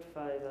undeserved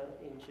favour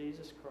in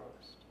Jesus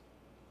Christ.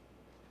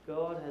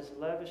 God has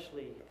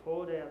lavishly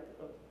poured out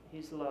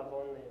his love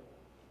on them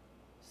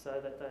so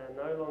that they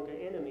are no longer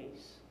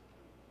enemies,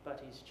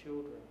 but his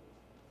children.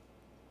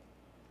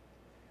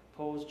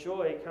 Paul's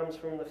joy comes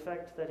from the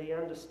fact that he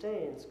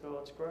understands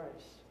God's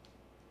grace.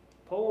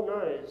 Paul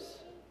knows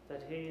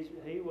that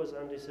he was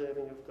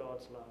undeserving of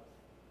God's love,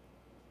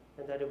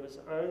 and that it was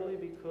only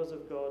because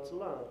of God's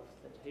love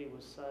that he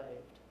was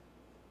saved.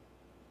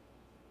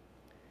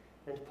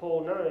 And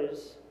Paul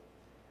knows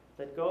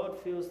that God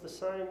feels the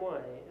same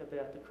way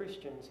about the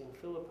Christians in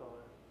Philippi.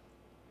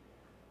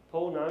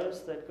 Paul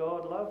knows that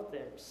God loved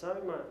them so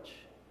much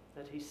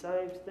that he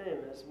saved them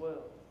as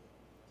well.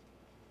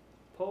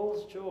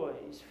 Paul's joy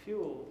is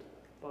fueled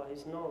by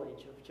his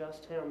knowledge of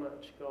just how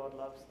much God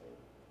loves them.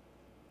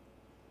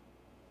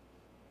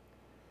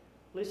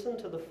 Listen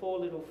to the 4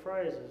 little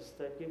phrases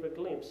that give a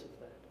glimpse of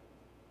that.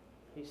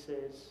 He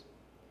says,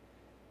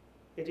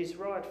 "It is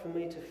right for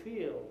me to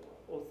feel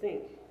or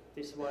think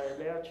this way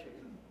about you."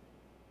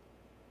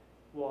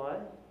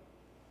 Why?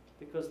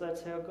 Because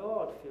that's how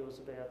God feels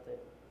about them.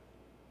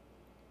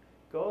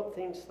 God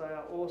thinks they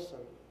are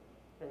awesome,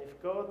 and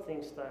if God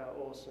thinks they are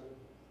awesome,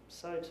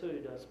 so too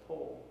does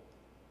Paul.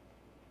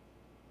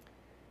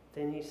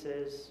 Then he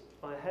says,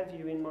 "I have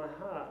you in my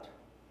heart."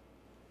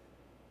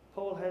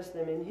 Paul has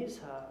them in his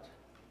heart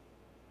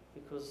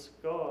because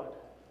God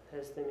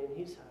has them in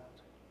his heart.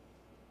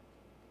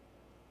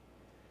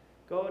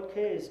 God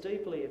cares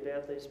deeply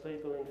about these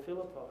people in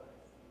Philippi.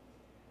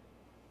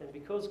 And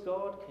because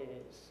God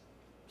cares,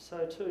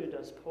 so too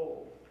does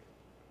Paul.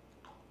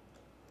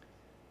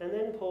 And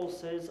then Paul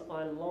says,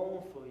 "I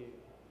long for you."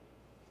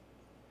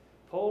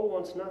 Paul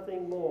wants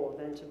nothing more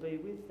than to be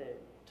with them,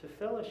 to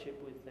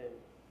fellowship with them.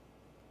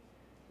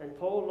 And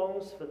Paul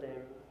longs for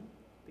them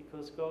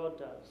because God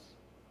does.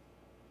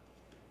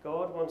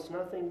 God wants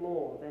nothing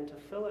more than to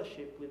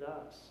fellowship with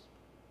us.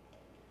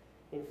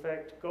 In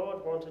fact,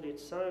 God wanted it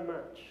so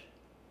much,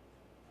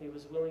 he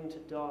was willing to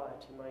die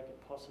to make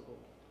it possible.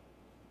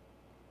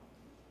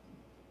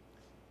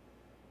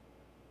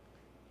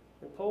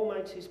 And Paul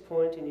makes his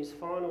point in his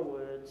final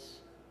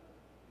words,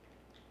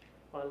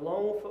 "I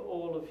long for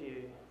all of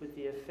you with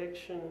the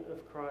affection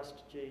of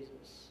Christ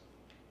Jesus."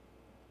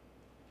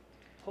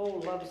 Paul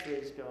loves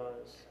these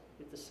guys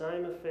with the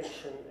same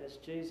affection as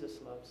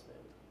Jesus loves them.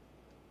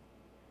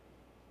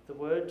 The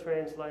word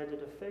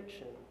translated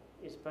affection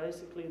is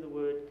basically the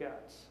word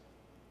guts.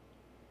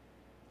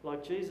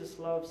 Like Jesus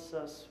loves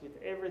us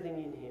with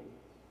everything in him,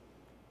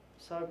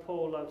 so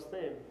Paul loves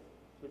them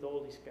with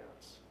all his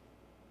guts.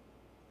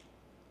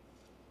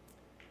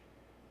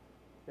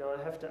 Now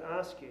I have to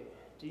ask you,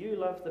 do you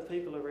love the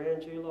people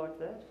around you like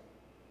that?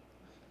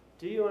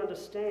 Do you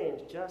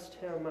understand just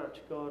how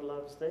much God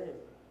loves them?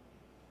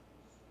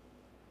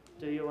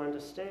 Do you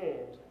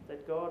understand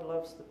that God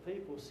loves the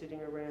people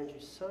sitting around you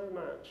so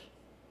much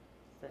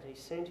that he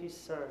sent his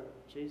Son,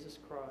 Jesus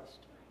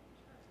Christ,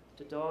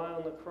 to die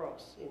on the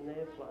cross in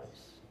their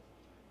place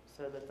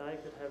so that they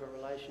could have a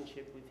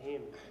relationship with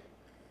him?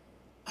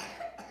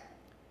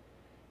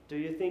 Do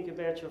you think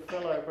about your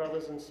fellow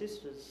brothers and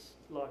sisters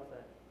like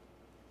that?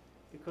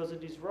 Because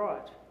it is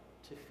right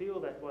to feel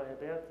that way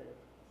about them,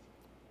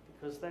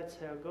 because that's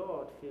how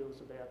God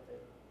feels about them.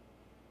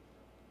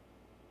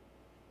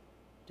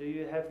 Do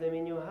you have them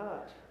in your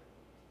heart?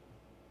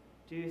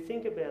 Do you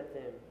think about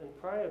them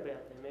and pray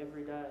about them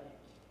every day?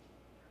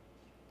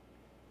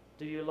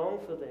 Do you long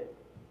for them?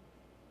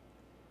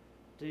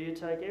 Do you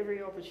take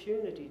every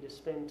opportunity to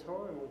spend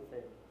time with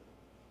them?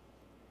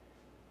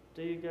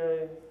 Do you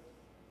go,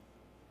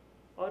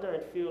 I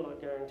don't feel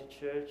like going to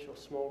church or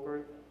small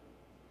group,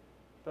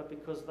 but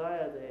because they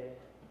are there,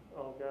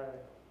 I'll go.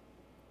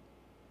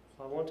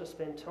 I want to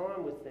spend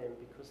time with them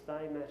because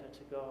they matter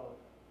to God.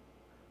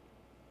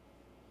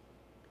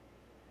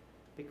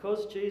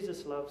 Because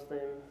Jesus loves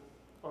them,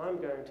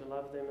 I'm going to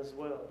love them as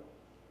well.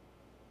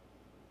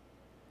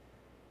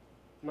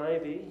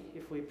 Maybe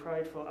if we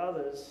prayed for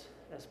others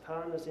as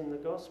partners in the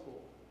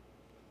gospel,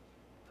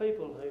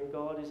 people whom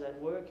God is at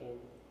work in,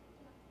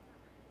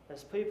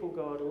 as people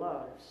God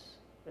loves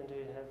and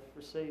who have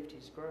received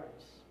his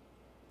grace.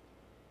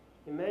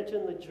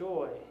 Imagine the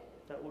joy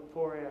that would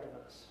pour out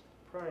of us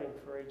praying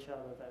for each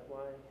other that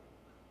way.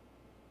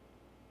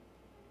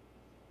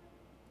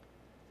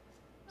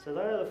 So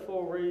they are the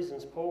 4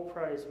 reasons Paul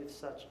prays with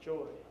such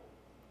joy.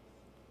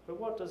 But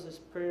what does this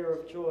prayer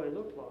of joy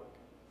look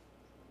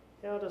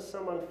like? How does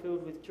someone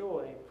filled with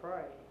joy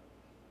pray?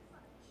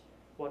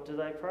 What do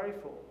they pray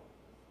for?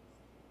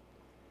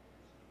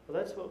 Well,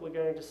 that's what we're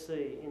going to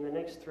see in the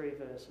next 3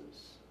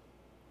 verses.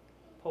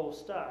 Paul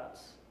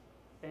starts,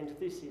 and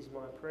this is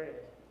my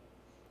prayer.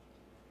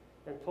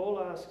 And Paul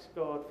asks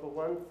God for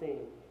one thing,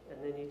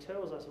 and then he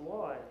tells us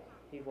why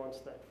he wants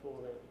that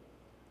for them,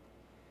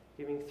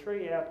 giving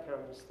 3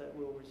 outcomes that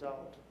will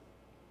result.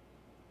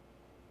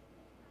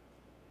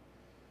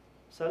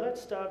 So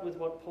let's start with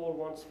what Paul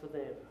wants for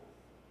them.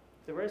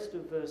 The rest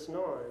of verse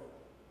 9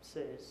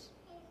 says,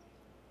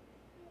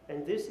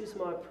 "And this is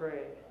my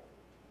prayer,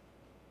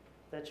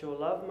 that your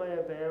love may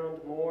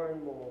abound more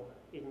and more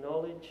in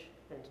knowledge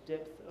and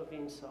depth of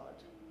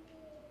insight."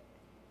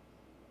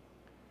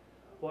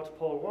 What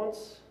Paul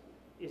wants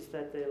is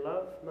that their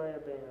love may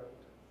abound.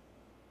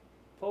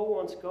 Paul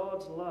wants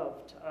God's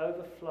love to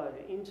overflow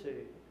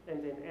into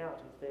and then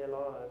out of their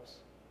lives.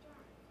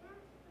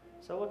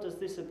 So what does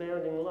this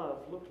abounding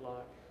love look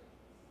like?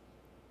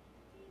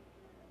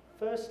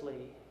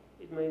 Firstly,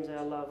 it means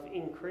our love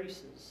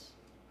increases.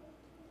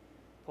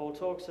 Paul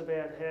talks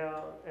about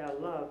how our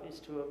love is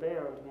to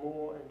abound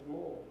more and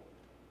more.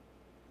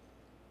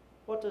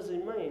 What does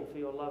it mean for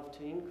your love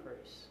to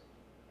increase?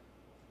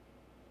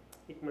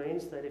 It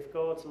means that if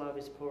God's love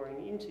is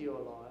pouring into your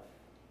life,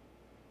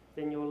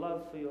 then your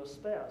love for your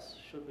spouse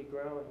should be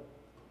growing.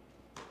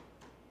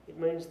 It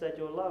means that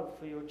your love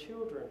for your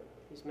children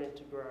is meant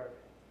to grow.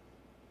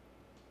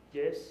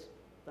 Yes,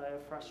 they are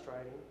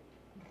frustrating,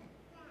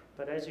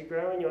 but as you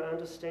grow in your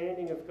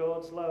understanding of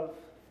God's love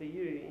for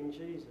you in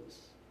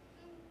Jesus,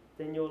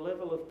 then your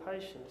level of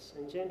patience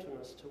and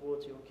gentleness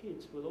towards your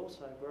kids will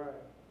also grow.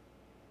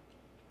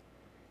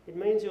 It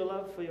means your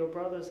love for your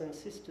brothers and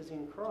sisters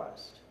in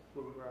Christ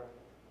will grow.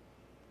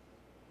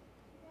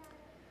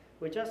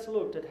 We just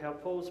looked at how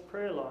Paul's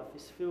prayer life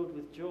is filled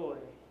with joy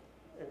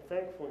and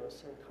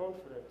thankfulness and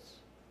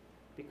confidence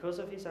because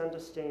of his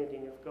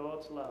understanding of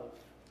God's love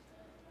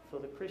for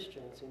the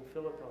Christians in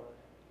Philippi.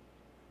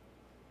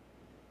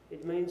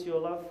 It means your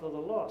love for the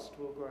lost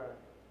will grow.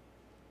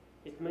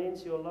 It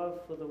means your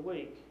love for the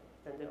weak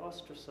and the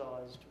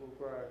ostracised will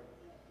grow.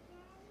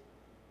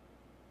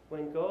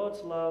 When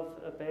God's love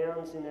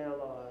abounds in our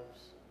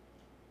lives,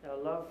 our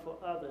love for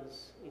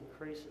others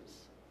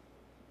increases.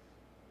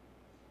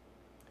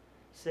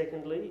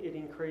 Secondly, it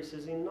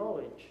increases in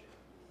knowledge.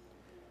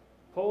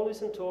 Paul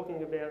isn't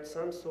talking about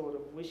some sort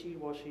of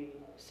wishy-washy,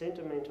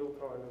 sentimental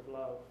kind of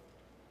love,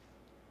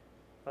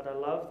 but a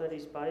love that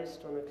is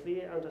based on a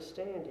clear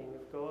understanding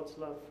of God's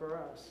love for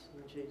us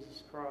in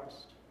Jesus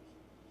Christ.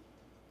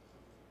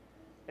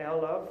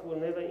 Our love will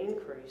never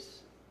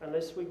increase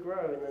unless we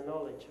grow in the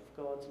knowledge of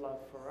God's love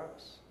for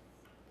us.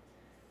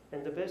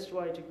 And the best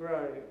way to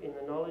grow in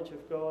the knowledge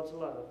of God's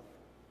love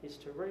is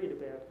to read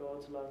about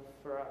God's love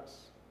for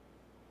us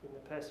in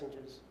the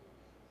passages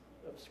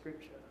of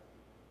Scripture.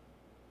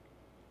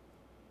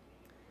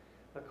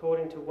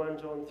 According to 1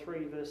 John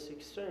 3 verse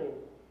 16,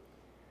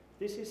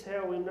 this is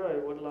how we know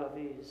what love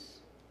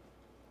is.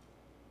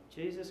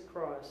 Jesus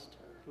Christ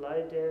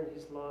laid down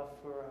his life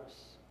for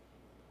us,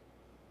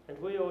 and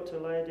we ought to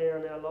lay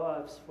down our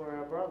lives for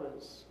our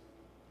brothers.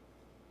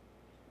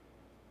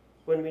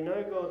 When we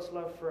know God's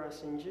love for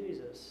us in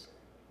Jesus,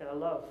 our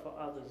love for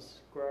others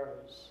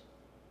grows.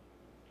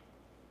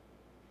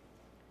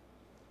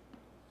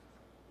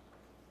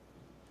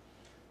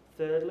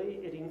 Thirdly,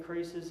 it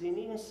increases in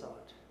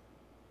insight.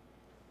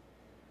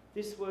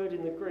 This word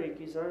in the Greek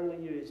is only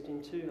used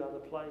in 2 other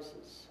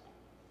places.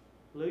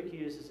 Luke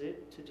uses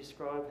it to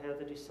describe how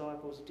the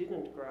disciples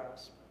didn't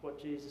grasp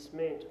what Jesus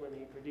meant when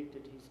he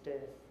predicted his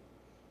death.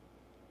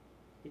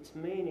 Its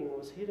meaning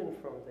was hidden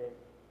from them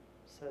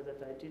so that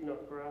they did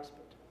not grasp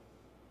it.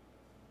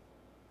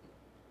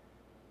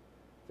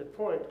 The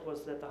point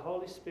was that the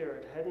Holy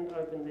Spirit hadn't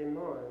opened their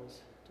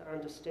minds to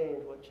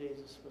understand what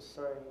Jesus was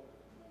saying.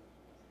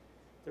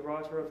 The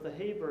writer of the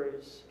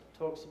Hebrews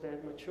talks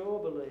about mature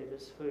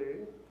believers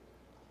who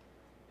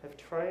have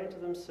trained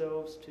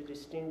themselves to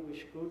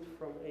distinguish good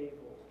from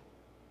evil.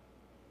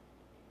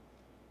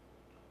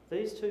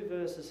 These 2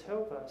 verses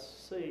help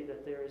us see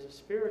that there is a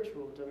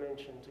spiritual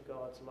dimension to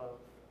God's love.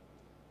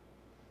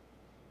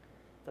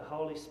 The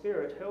Holy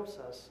Spirit helps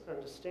us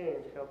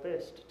understand how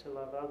best to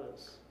love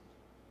others.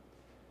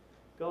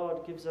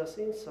 God gives us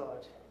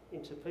insight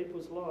into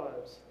people's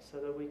lives so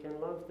that we can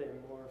love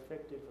them more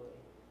effectively.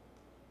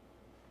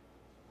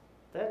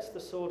 That's the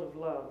sort of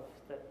love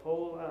that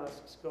Paul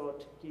asks God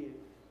to give,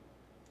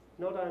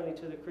 not only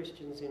to the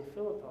Christians in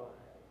Philippi,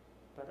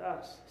 but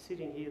us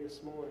sitting here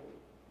this morning.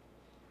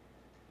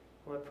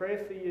 My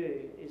prayer for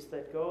you is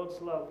that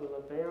God's love will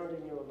abound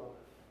in your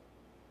life,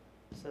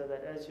 so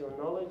that as your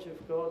knowledge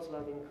of God's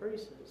love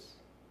increases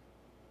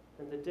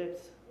and the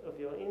depth of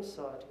your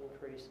insight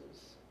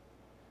increases,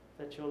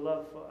 that your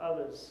love for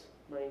others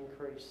may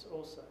increase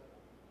also.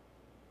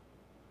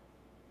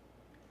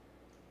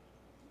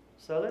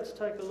 So let's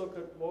take a look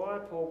at why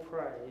Paul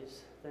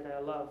prays that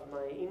our love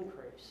may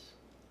increase.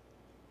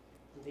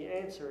 And the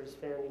answer is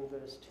found in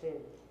verse 10.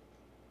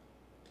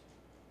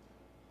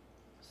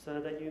 So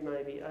that you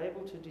may be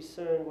able to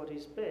discern what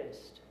is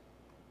best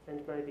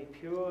and may be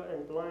pure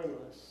and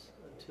blameless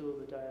until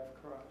the day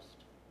of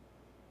Christ.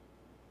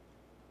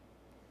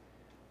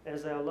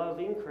 As our love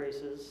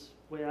increases,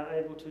 we are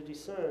able to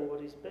discern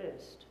what is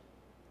best.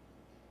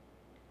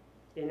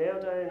 In our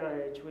day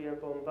and age, we are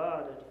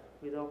bombarded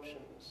with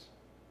options.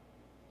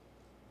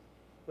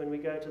 When we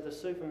go to the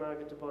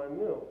supermarket to buy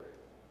milk,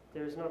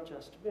 there is not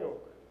just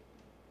milk.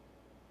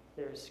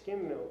 There is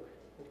skim milk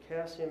and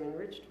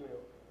calcium-enriched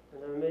milk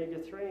and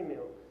omega-3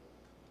 milk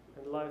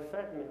and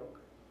low-fat milk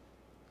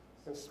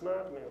and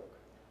smart milk.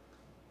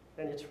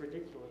 And it's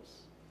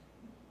ridiculous.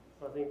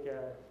 I think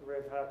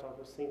Rev Hartog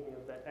was thinking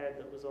of that ad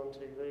that was on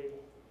TV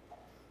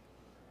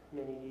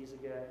many years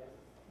ago.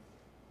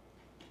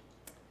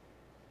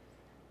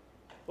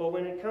 Or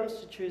when it comes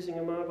to choosing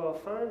a mobile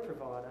phone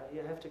provider,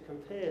 you have to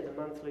compare the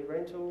monthly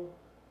rental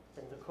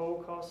and the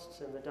call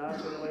costs and the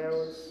data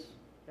allowance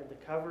and the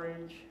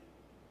coverage.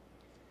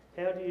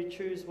 How do you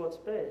choose what's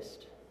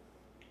best?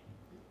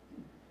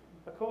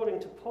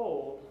 According to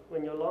Paul,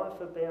 when your life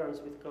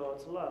abounds with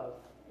God's love,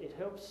 it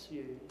helps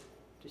you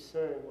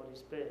discern what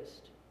is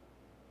best.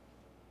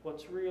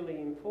 What's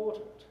really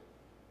important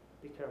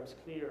becomes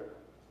clearer.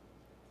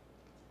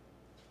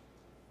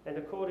 And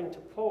according to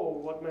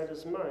Paul, what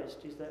matters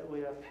most is that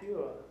we are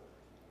pure,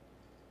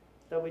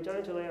 that we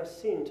don't allow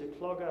sin to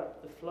clog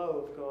up the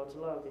flow of God's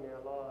love in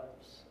our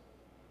lives.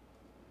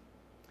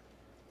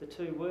 The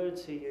 2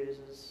 words he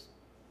uses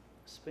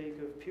speak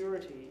of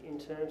purity in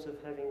terms of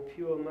having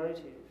pure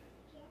motive,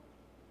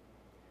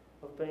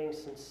 of being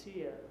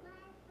sincere,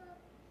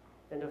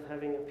 and of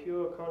having a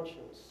pure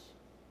conscience,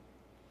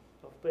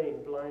 of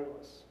being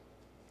blameless.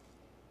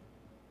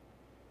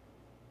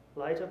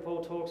 Later,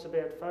 Paul talks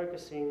about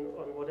focusing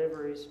on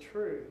whatever is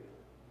true,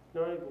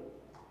 noble,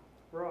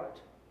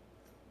 right,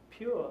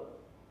 pure,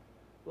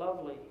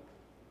 lovely,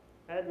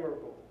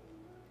 admirable,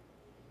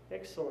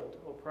 excellent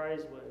or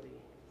praiseworthy.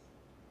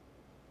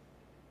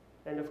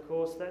 And of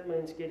course, that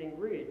means getting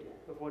rid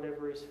of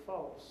whatever is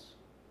false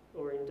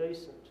or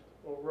indecent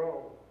or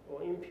wrong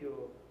or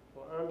impure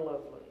or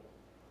unlovely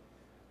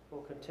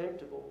or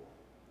contemptible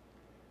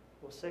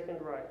or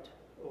second-rate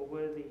or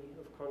worthy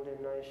of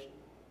condemnation.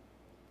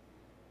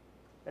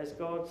 As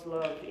God's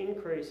love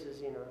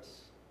increases in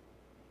us,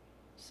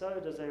 so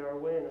does our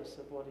awareness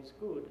of what is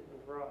good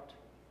and right.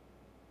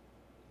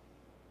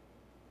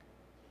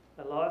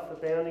 A life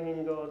abounding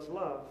in God's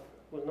love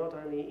will not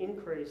only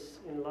increase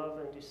in love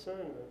and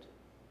discernment,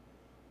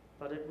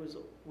 but it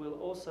will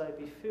also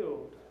be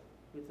filled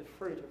with the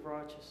fruit of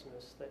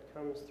righteousness that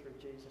comes through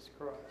Jesus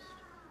Christ.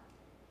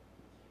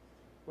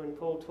 When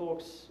Paul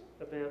talks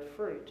about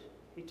fruit,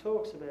 he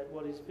talks about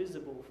what is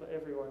visible for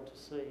everyone to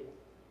see.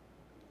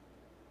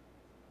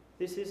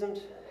 This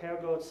isn't how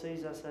God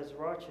sees us as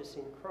righteous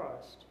in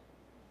Christ,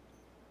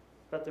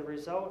 but the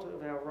result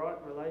of our right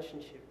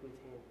relationship with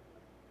Him.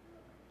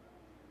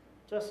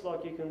 Just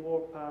like you can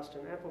walk past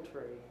an apple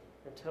tree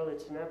and tell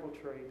it's an apple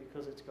tree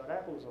because it's got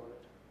apples on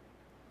it,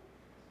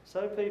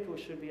 so people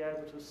should be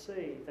able to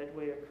see that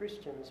we are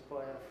Christians by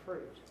our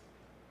fruit,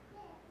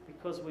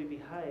 because we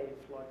behave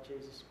like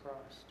Jesus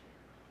Christ.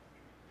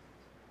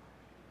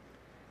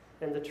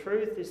 And the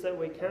truth is that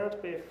we can't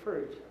bear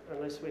fruit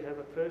unless we have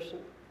a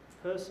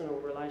personal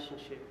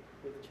relationship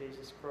with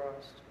Jesus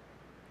Christ.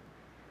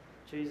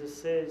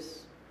 Jesus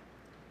says,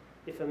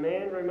 "If a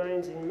man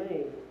remains in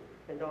me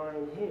and I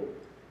in him,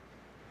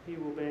 he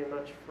will bear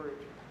much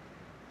fruit.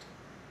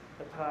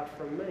 Apart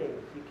from me,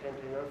 you can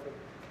do nothing.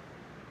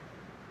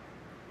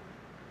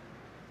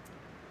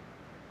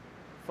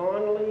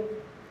 Finally,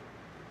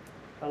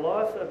 a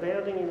life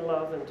abounding in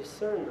love and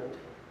discernment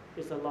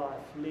is a life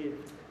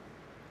lived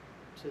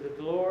to the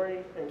glory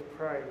and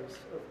praise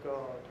of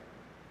God.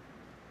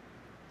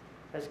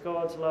 As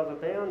God's love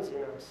abounds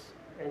in us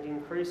and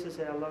increases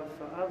our love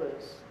for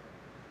others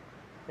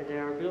and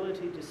our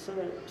ability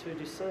to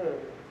discern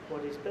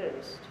what is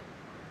best,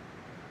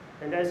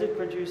 and as it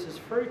produces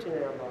fruit in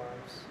our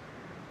lives,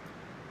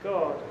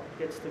 God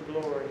gets the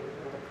glory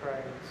and the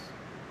praise.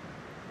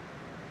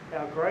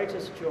 Our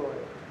greatest joy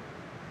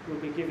will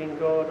be giving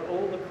God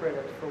all the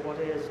credit for what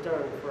he has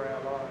done for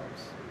our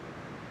lives.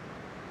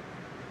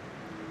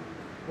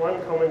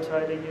 One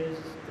commentator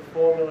used the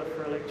formula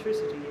for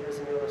electricity as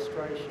an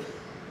illustration.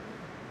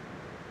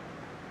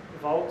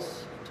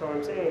 Volts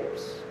times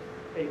amps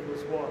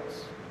equals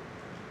watts.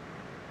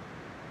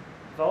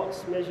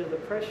 Volts measure the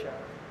pressure,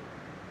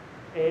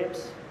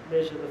 amps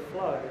measure the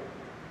flow,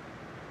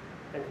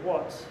 and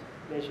watts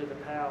measure the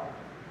power.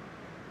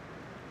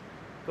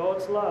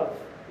 God's love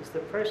is the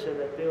pressure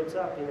that builds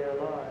up in our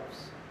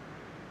lives.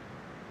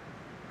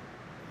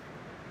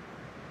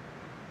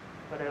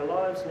 But our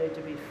lives need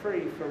to be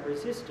free from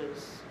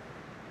resistors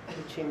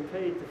which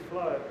impede the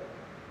flow,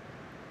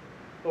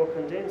 or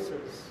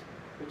condensers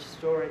which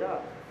store it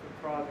up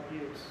for private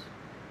use.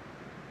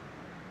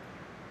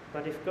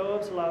 But if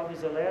God's love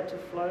is allowed to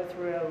flow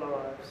through our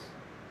lives,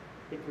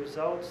 it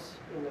results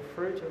in the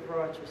fruit of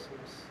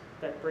righteousness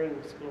that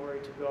brings glory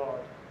to God.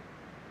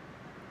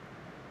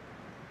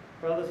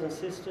 Brothers and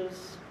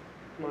sisters,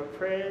 my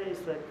prayer is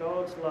that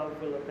God's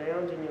love will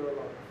abound in your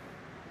life,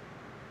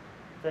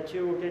 that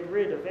you will get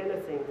rid of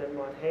anything that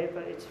might hamper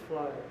its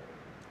flow,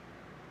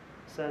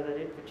 so that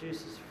it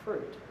produces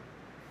fruit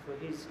for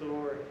his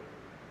glory.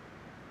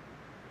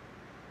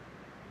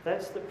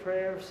 That's the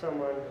prayer of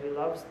someone who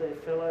loves their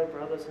fellow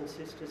brothers and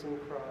sisters in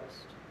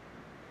Christ,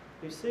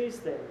 who sees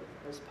them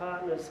as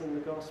partners in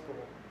the gospel,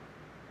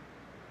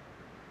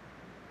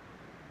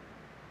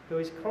 who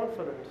is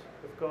confident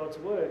of God's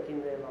work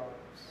in their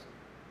lives,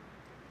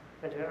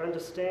 and who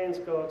understands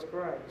God's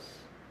grace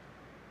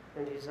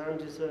and his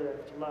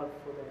undeserved love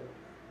for them.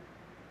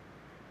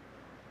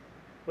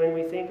 When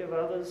we think of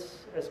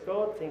others as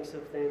God thinks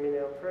of them in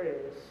our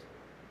prayers,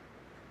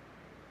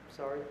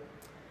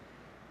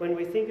 when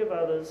we think of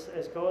others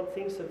as God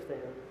thinks of them,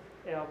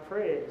 our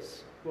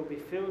prayers will be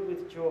filled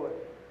with joy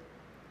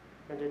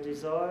and a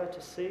desire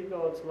to see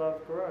God's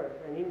love grow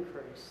and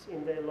increase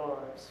in their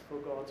lives for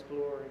God's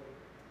glory.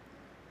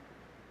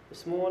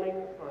 This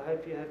morning, I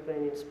hope you have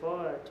been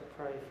inspired to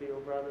pray for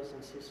your brothers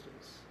and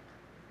sisters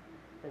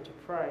and to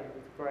pray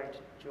with great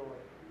joy.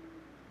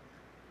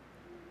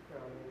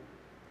 Amen.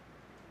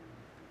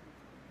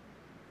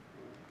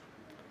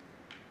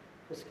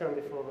 Let's come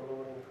before the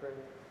Lord in prayer.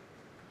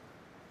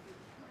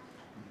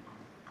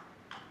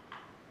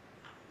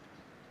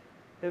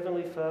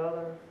 Heavenly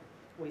Father,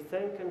 we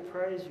thank and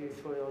praise you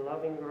for your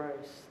loving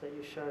grace that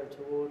you show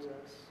towards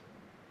us.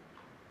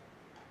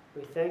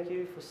 We thank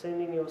you for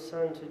sending your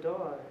Son to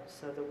die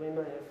so that we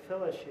may have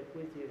fellowship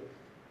with you.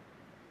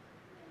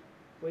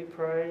 We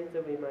pray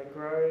that we may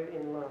grow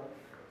in love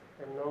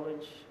and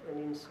knowledge and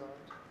insight.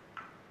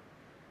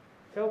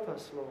 Help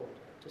us, Lord,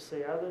 to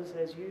see others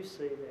as you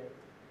see them,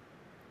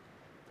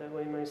 that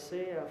we may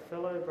see our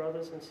fellow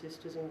brothers and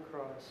sisters in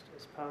Christ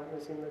as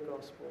partners in the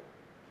gospel,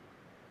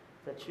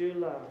 that you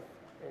love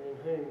and in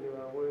whom you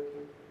are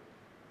working,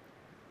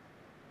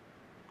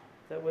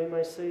 that we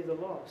may see the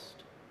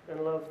lost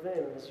and love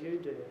them as you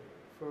do,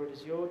 for it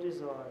is your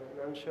desire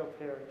that none shall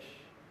perish,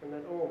 and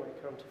that all may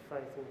come to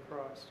faith in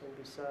Christ and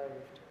be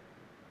saved.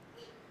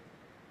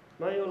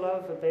 May your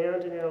love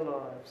abound in our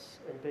lives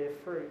and bear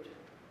fruit,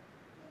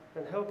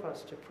 and help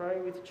us to pray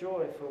with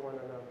joy for one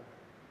another.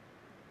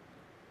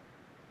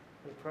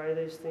 We pray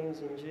these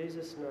things in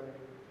Jesus' name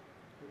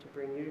and to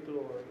bring you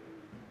glory.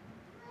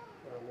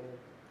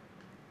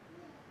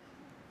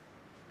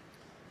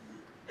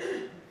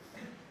 Amen.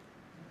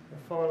 The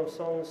final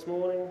song this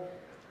morning,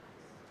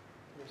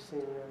 we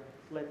sing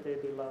Let There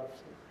Be Love.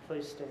 So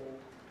please stand.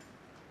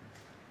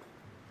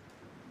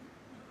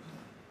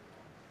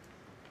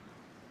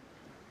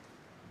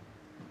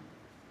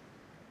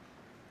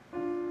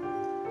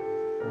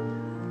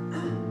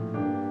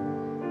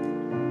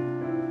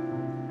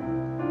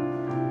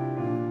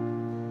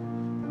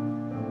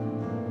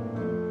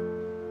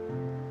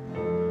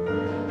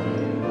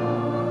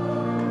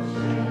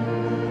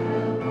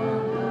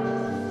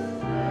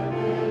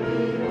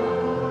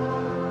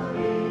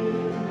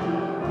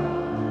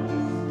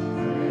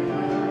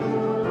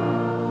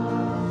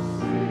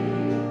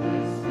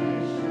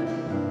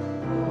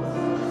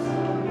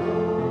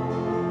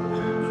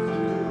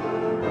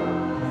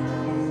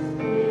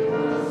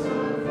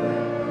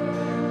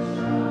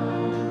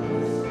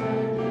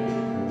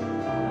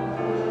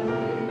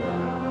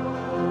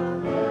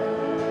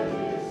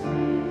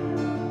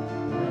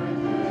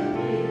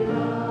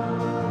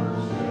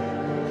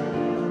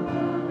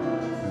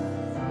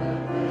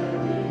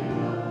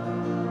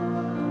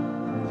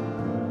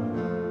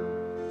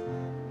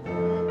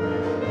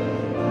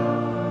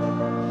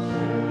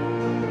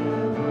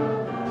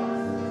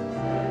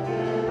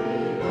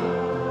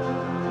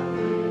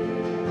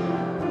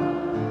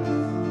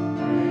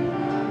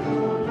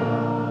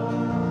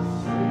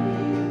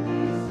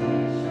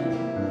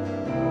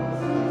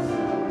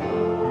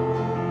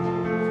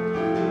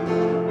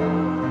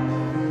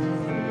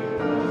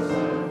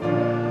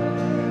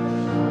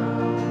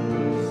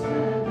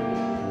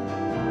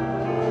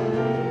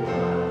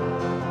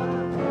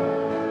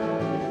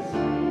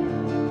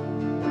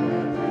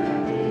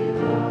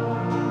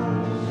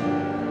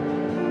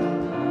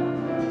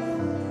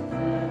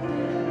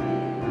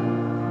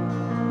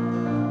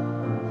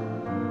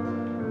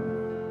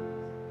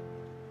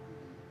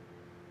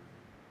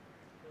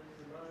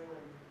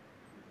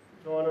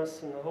 join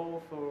us in the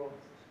hall for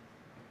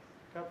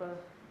cuppa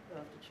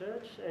after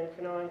church. And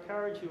can I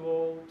encourage you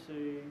all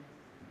to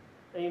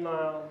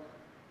email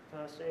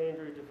Pastor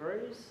Andrew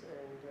DeVries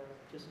and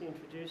just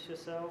introduce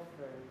yourself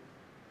and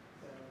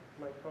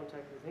make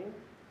contact with him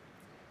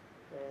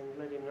and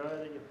let him know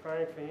that you're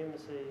praying for him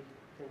as he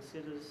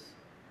considers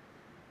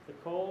the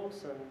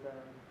calls, and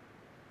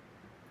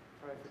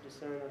pray for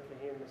discernment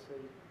for him as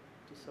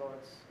he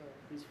decides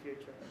his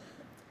future.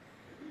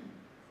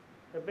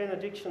 Our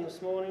benediction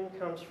this morning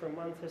comes from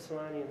 1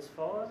 Thessalonians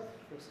 5,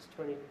 verses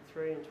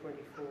 23 and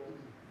 24.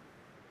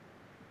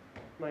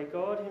 May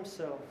God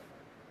himself,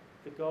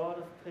 the God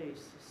of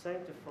peace,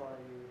 sanctify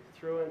you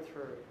through and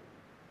through.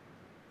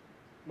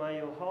 May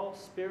your whole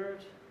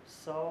spirit,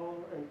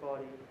 soul and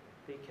body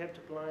be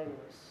kept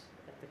blameless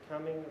at the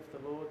coming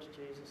of the Lord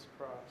Jesus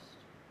Christ.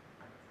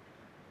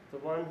 The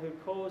one who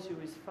calls you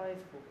is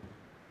faithful,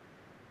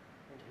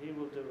 and he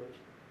will do it.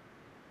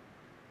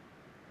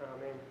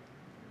 Amen.